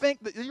honest. And you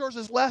think that yours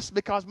is less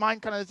because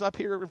mine kind of is up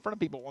here in front of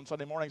people on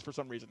Sunday mornings for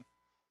some reason.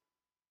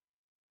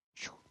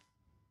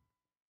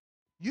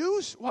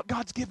 Use what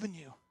God's given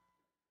you.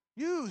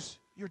 Use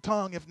your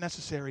tongue if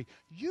necessary.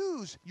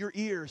 Use your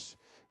ears.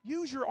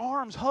 Use your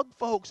arms. Hug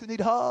folks who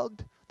need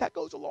hugged. That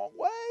goes a long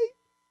way.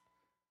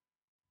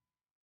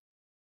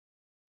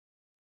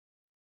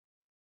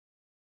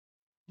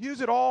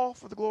 Use it all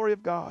for the glory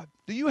of God.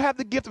 Do you have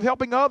the gift of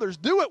helping others?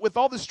 Do it with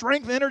all the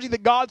strength and energy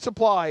that God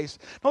supplies.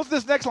 Notice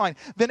this next line.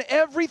 Then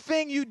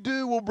everything you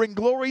do will bring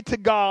glory to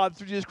God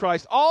through Jesus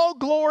Christ. All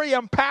glory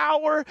and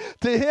power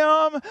to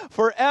him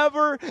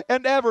forever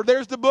and ever.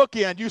 There's the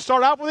bookend. You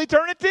start out with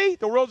eternity.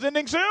 The world's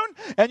ending soon.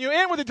 And you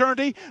end with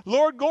eternity.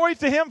 Lord, glory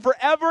to him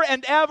forever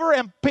and ever.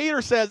 And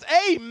Peter says,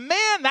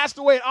 amen. That's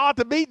the way it ought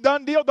to be.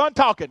 Done deal, done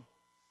talking.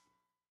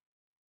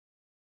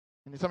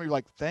 And some of you are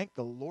like, thank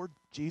the Lord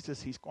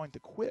Jesus, he's going to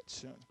quit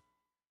soon.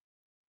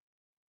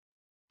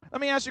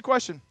 Let me ask you a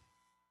question.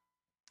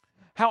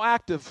 How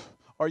active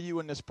are you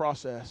in this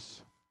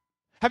process?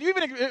 Have you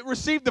even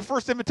received the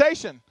first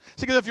invitation?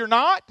 See, because if you're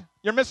not,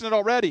 you're missing it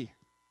already.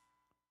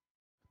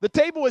 The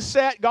table is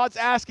set. God's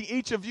asking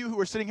each of you who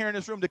are sitting here in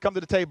this room to come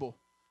to the table.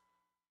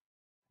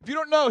 If you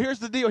don't know, here's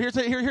the deal. Here's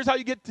how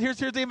you get. Here's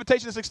the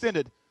invitation that's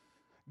extended.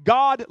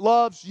 God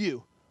loves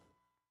you.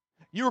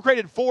 You were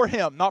created for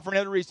him, not for any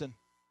other reason.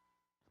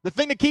 The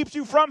thing that keeps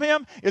you from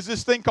him is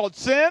this thing called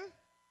sin,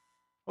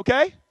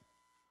 okay?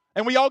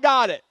 And we all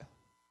got it.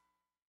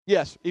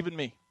 Yes, even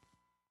me,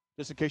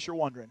 just in case you're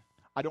wondering.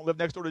 I don't live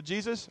next door to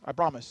Jesus, I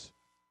promise.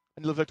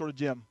 I live next door to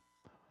Jim.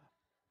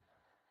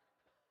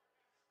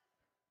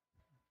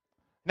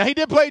 Now, he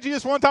did play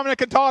Jesus one time in a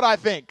cantata, I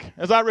think,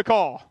 as I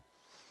recall.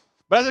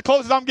 But that's as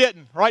close as I'm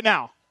getting right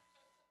now.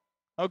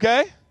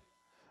 Okay?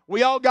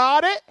 We all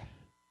got it.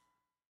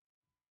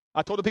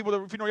 I told the people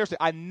at the funeral yesterday,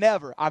 I've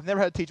never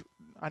had to teach.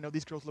 I know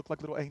these girls look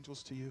like little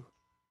angels to you.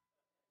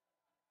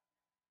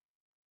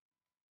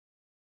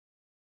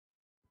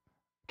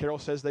 Carol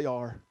says they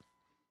are.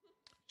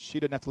 She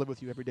doesn't have to live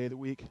with you every day of the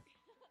week.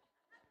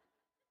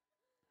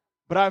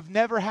 But I've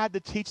never had to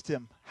teach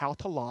them how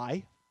to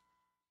lie.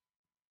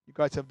 You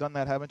guys have done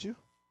that, haven't you?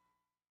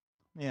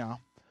 Yeah.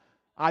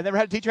 I never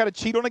had to teach you how to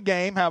cheat on a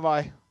game, have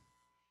I?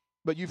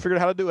 But you figured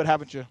out how to do it,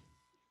 haven't you?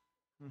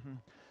 Mm-hmm.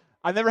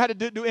 I never had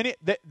to do any.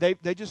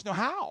 They just know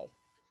how.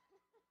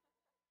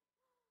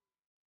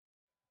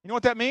 You know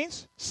what that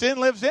means? Sin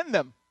lives in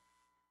them.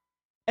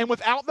 And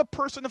without the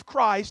person of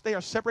Christ, they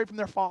are separated from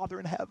their Father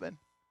in heaven.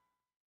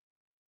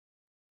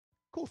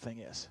 Cool thing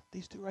is,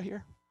 these two right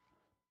here,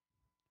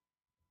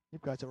 you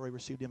guys have already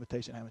received the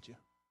invitation, haven't you?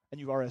 And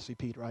you've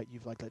RSVP'd, right?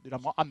 You've like, dude,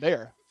 I'm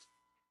there,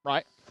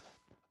 right?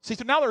 See,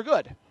 so now they're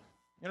good.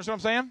 You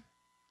understand what I'm saying?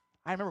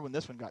 I remember when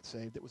this one got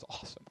saved. It was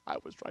awesome. I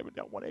was driving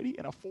down 180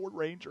 in a Ford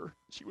Ranger.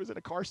 She was in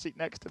a car seat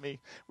next to me.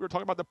 We were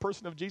talking about the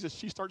person of Jesus.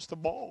 She starts to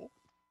bawl.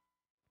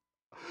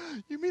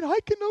 You mean I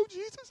can know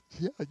Jesus?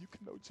 Yeah, you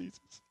can know Jesus.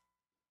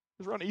 It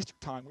was around Easter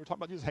time. We were talking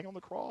about Jesus hanging on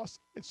the cross.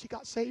 And she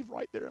got saved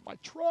right there in my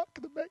truck.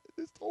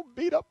 This old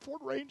beat-up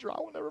Ford Ranger. I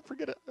will never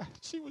forget it.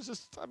 She was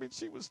just,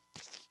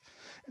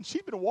 and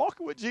she'd been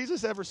walking with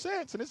Jesus ever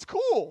since. And it's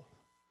cool.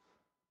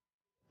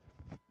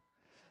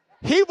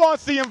 He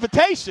wants the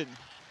invitation.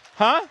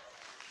 Huh?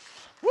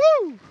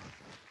 Woo!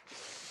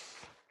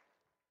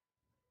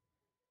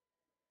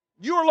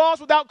 You are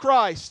lost without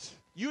Christ.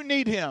 You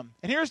need him.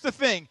 And here's the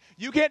thing.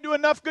 You can't do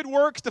enough good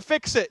works to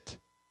fix it.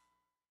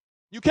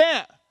 You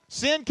can't.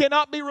 Sin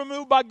cannot be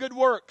removed by good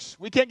works.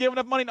 We can't give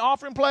enough money in the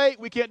offering plate.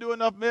 We can't do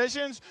enough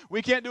missions.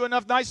 We can't do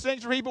enough nice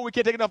things for people. We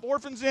can't take enough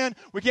orphans in.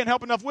 We can't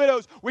help enough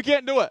widows. We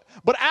can't do it.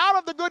 But out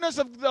of the goodness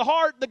of the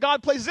heart that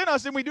God places in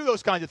us, then we do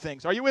those kinds of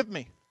things. Are you with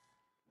me?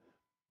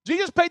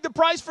 Jesus paid the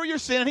price for your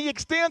sin. He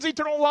extends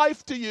eternal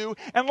life to you.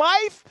 And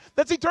life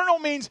that's eternal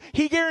means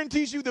he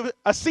guarantees you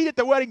a seat at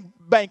the wedding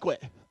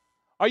banquet.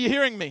 Are you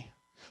hearing me?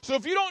 So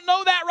if you don't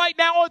know that right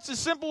now, it's as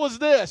simple as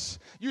this.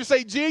 You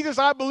say, Jesus,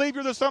 I believe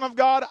you're the Son of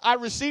God. I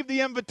received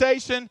the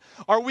invitation.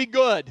 Are we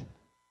good?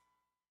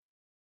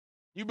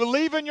 You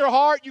believe in your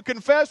heart, you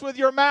confess with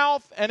your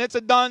mouth, and it's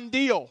a done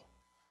deal.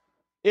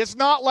 It's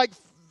not like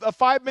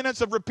 5 minutes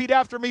of repeat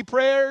after me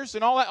prayers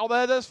and all that. All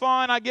that's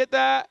fine. I get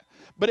that.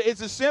 But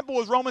it's as simple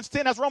as Romans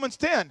 10. That's Romans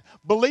 10.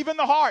 Believe in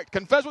the heart.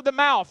 Confess with the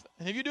mouth.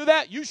 And if you do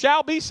that, you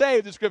shall be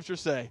saved, the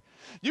scriptures say.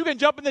 You can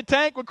jump in the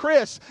tank with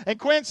Chris and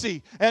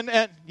Quincy and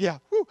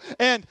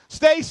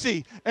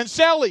Stacy and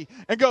Shelly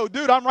and go,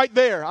 dude, I'm right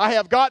there. I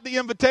have got the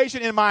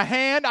invitation in my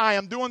hand. I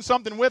am doing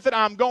something with it.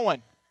 I'm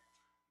going.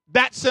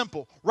 That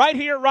simple. Right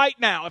here, right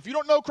now. If you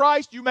don't know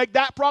Christ, you make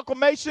that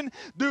proclamation,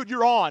 dude,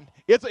 you're on.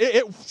 It's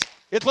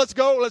let's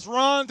go. Let's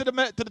run to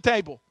the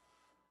table.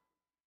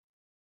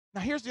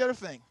 Now, here's the other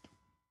thing.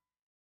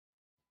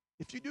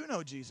 If you do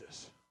know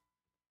Jesus,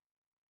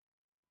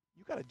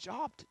 you got a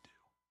job to do.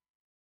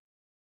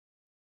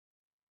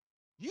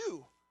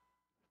 You.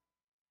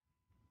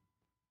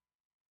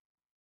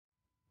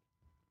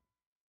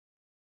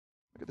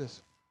 Look at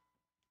this.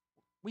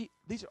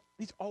 These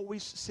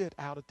always sit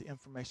out at the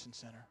information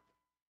center.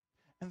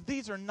 And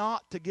these are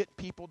not to get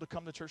people to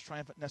come to Church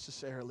Triumphant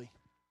necessarily.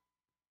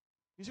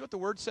 You see what the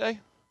words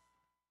say?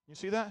 You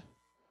see that?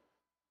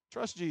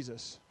 Trust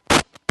Jesus.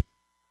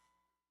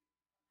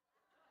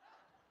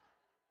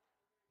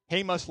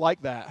 He must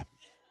like that.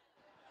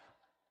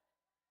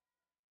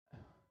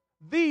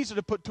 These are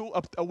to put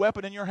a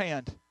weapon in your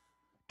hand.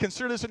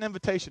 Consider this an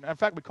invitation. In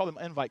fact, we call them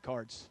invite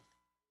cards.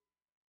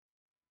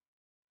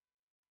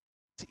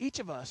 See, each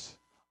of us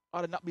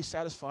ought to not be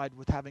satisfied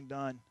with having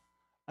done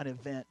an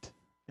event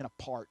in a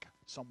park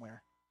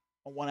somewhere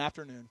on one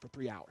afternoon for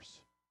 3 hours.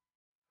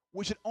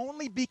 We should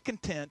only be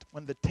content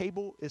when the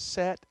table is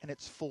set and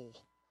it's full.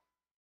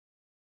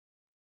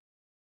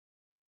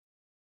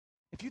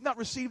 If you've not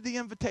received the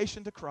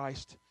invitation to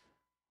Christ,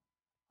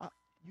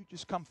 you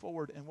just come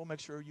forward and we'll make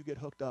sure you get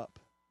hooked up.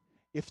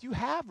 If you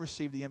have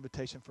received the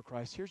invitation for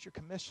Christ, here's your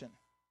commission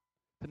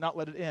to not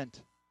let it end.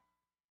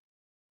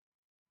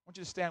 I want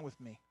you to stand with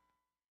me.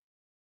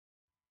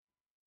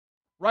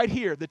 Right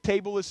here, the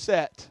table is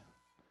set.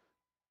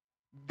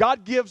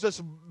 God gives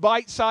us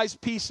bite-sized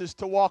pieces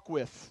to walk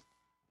with.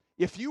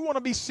 If you want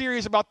to be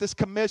serious about this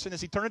commission,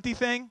 this eternity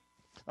thing,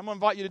 I'm going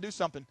to invite you to do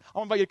something. I'm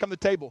going to invite you to come to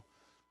the table.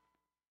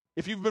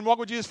 If you've been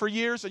walking with Jesus for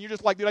years and you're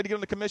just like, dude, I need to get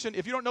on the commission.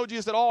 If you don't know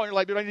Jesus at all and you're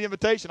like, dude, I need an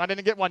invitation. I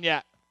didn't get one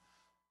yet.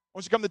 I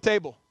want you to come to the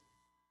table.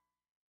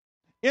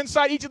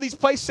 Inside each of these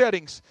place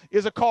settings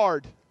is a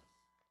card.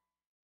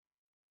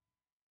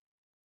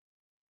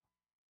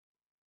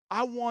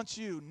 I want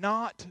you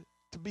not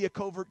to be a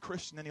covert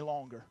Christian any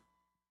longer.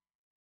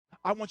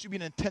 I want you to be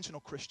an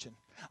intentional Christian.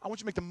 I want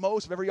you to make the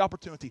most of every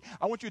opportunity.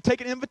 I want you to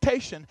take an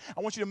invitation.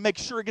 I want you to make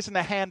sure it gets in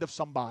the hand of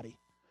somebody.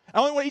 I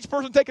only want each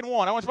person taking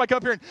one. I want somebody to come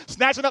up here and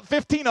snatching up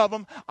 15 of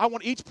them. I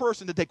want each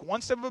person to take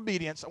one step of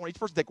obedience. I want each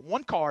person to take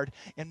one card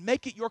and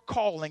make it your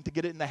calling to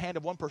get it in the hand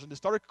of one person, to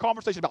start a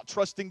conversation about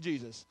trusting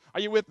Jesus.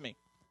 Are you with me?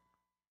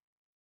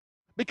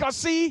 Because,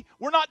 see,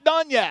 we're not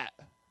done yet.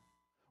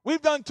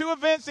 We've done 2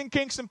 events in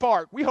Kingston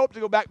Park. We hope to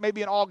go back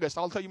maybe in August.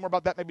 I'll tell you more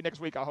about that maybe next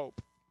week, I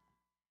hope.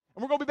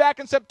 And we're going to be back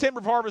in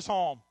September for Harvest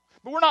Home.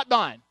 But we're not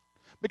done.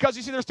 Because,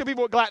 you see, there's still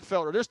people at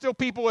Glatfelder. There's still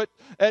people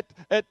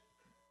at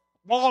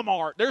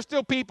Walmart. There's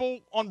still people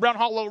on Brown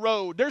Hollow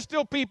Road. There's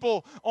still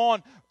people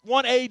on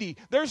 180.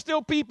 There's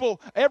still people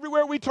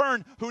everywhere we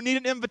turn who need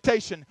an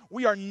invitation.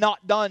 We are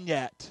not done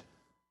yet.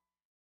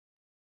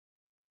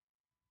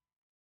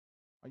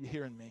 Are you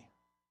hearing me?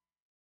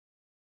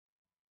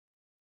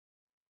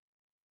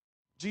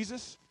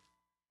 Jesus,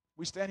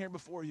 we stand here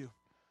before you.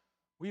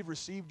 We have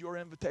received your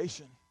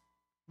invitation.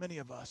 Many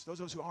of us, those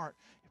of us who aren't,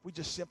 if we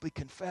just simply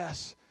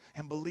confess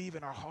and believe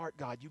in our heart,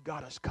 God, you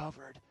got us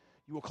covered.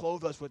 You will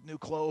clothe us with new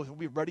clothes, and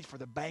we'll be ready for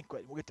the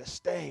banquet. We'll get to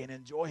stay and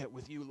enjoy it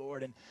with you,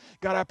 Lord. And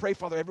God, I pray,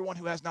 Father, everyone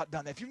who has not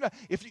done that,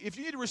 if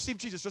you need to receive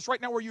Jesus, just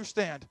right now where you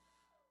stand,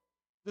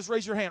 just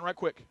raise your hand right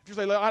quick. If you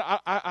say,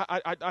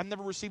 I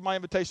never received my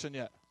invitation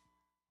yet.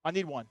 I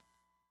need one.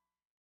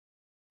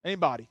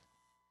 Anybody?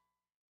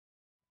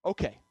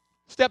 Okay.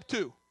 Step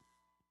 2.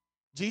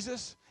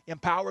 Jesus,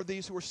 empower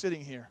these who are sitting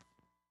here,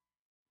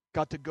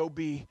 God, to go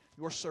be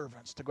your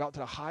servants, to go out to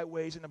the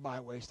highways and the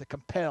byways, to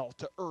compel,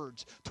 to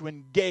urge, to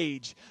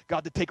engage,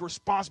 God, to take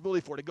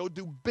responsibility for it, to go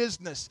do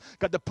business,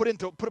 God, to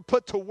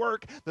put to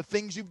work the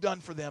things you've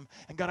done for them.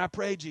 And God, I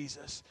pray,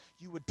 Jesus,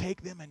 you would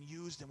take them and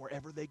use them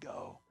wherever they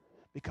go,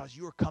 because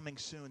you are coming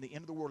soon. The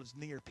end of the world is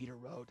near, Peter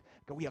wrote.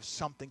 God, we have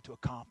something to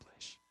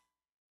accomplish.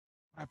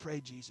 I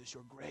pray, Jesus,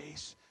 your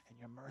grace and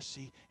your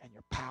mercy and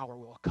your power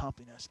will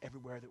accompany us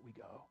everywhere that we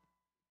go.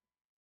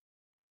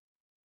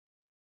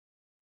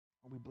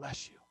 And we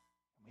bless you,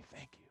 and we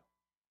thank you,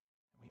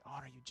 and we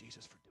honor you,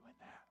 Jesus, for doing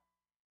that.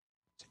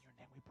 It's in your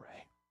name we pray.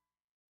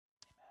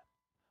 Amen.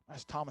 I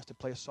asked Thomas to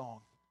play a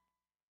song.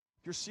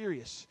 If you're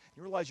serious,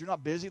 you realize you're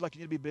not busy like you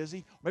need to be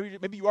busy.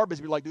 Maybe you are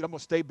busy. You're like, dude, I'm going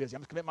to stay busy. I'm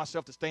going to commit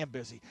myself to staying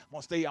busy.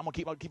 I'm going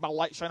to keep my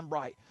light shining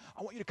bright.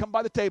 I want you to come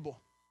by the table.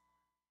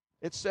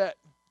 It's set.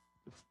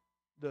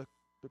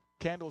 The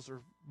candles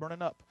are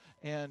burning up,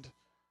 and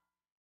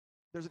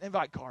there's an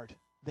invite card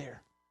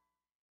there.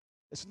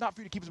 It's not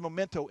for you to keep as a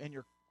memento in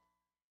your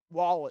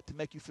wallet to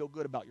make you feel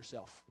good about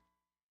yourself.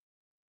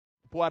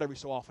 Pull out every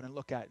so often and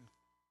look at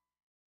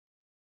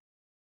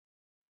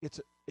it.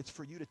 It's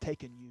for you to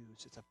take and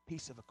use.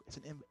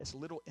 It's a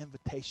little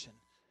invitation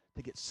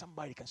to get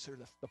somebody to consider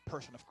the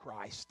person of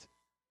Christ.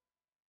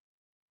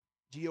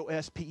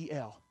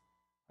 Gospel.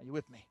 Are you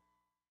with me?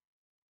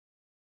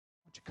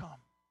 Won't you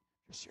come?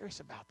 You're serious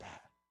about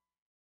that.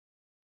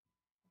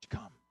 Won't you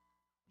come?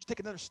 Won't you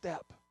take another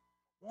step?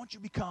 Won't you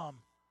become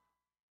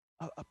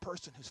a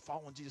person who's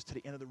following Jesus to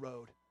the end of the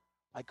road,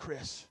 like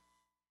Chris,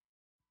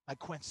 like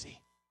Quincy?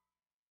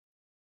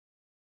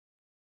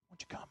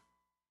 Won't you come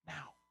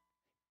now?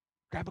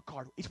 Grab a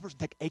card. Each person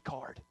take a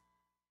card.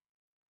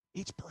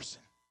 Each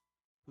person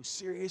who's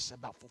serious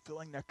about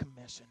fulfilling their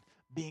commission,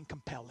 being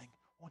compelling,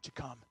 won't you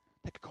come?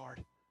 Take a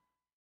card.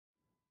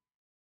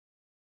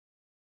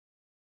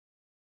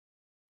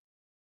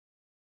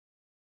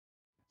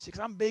 See,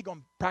 because I'm big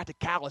on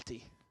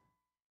practicality.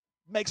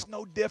 Makes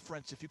no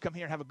difference if you come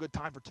here and have a good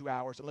time for 2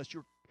 hours unless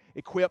you're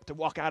equipped to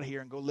walk out of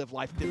here and go live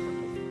life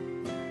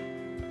differently.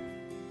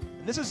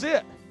 And this is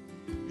it.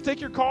 You take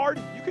your card,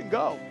 you can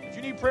go. If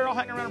you need prayer, I'll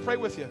hang around and pray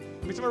with you.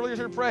 There'll be somebody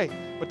here to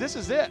pray. But this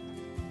is it.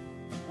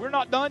 We're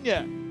not done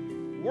yet.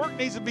 Work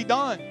needs to be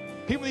done.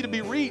 People need to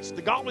be reached.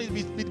 The gospel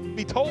needs to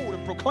be told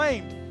and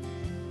proclaimed.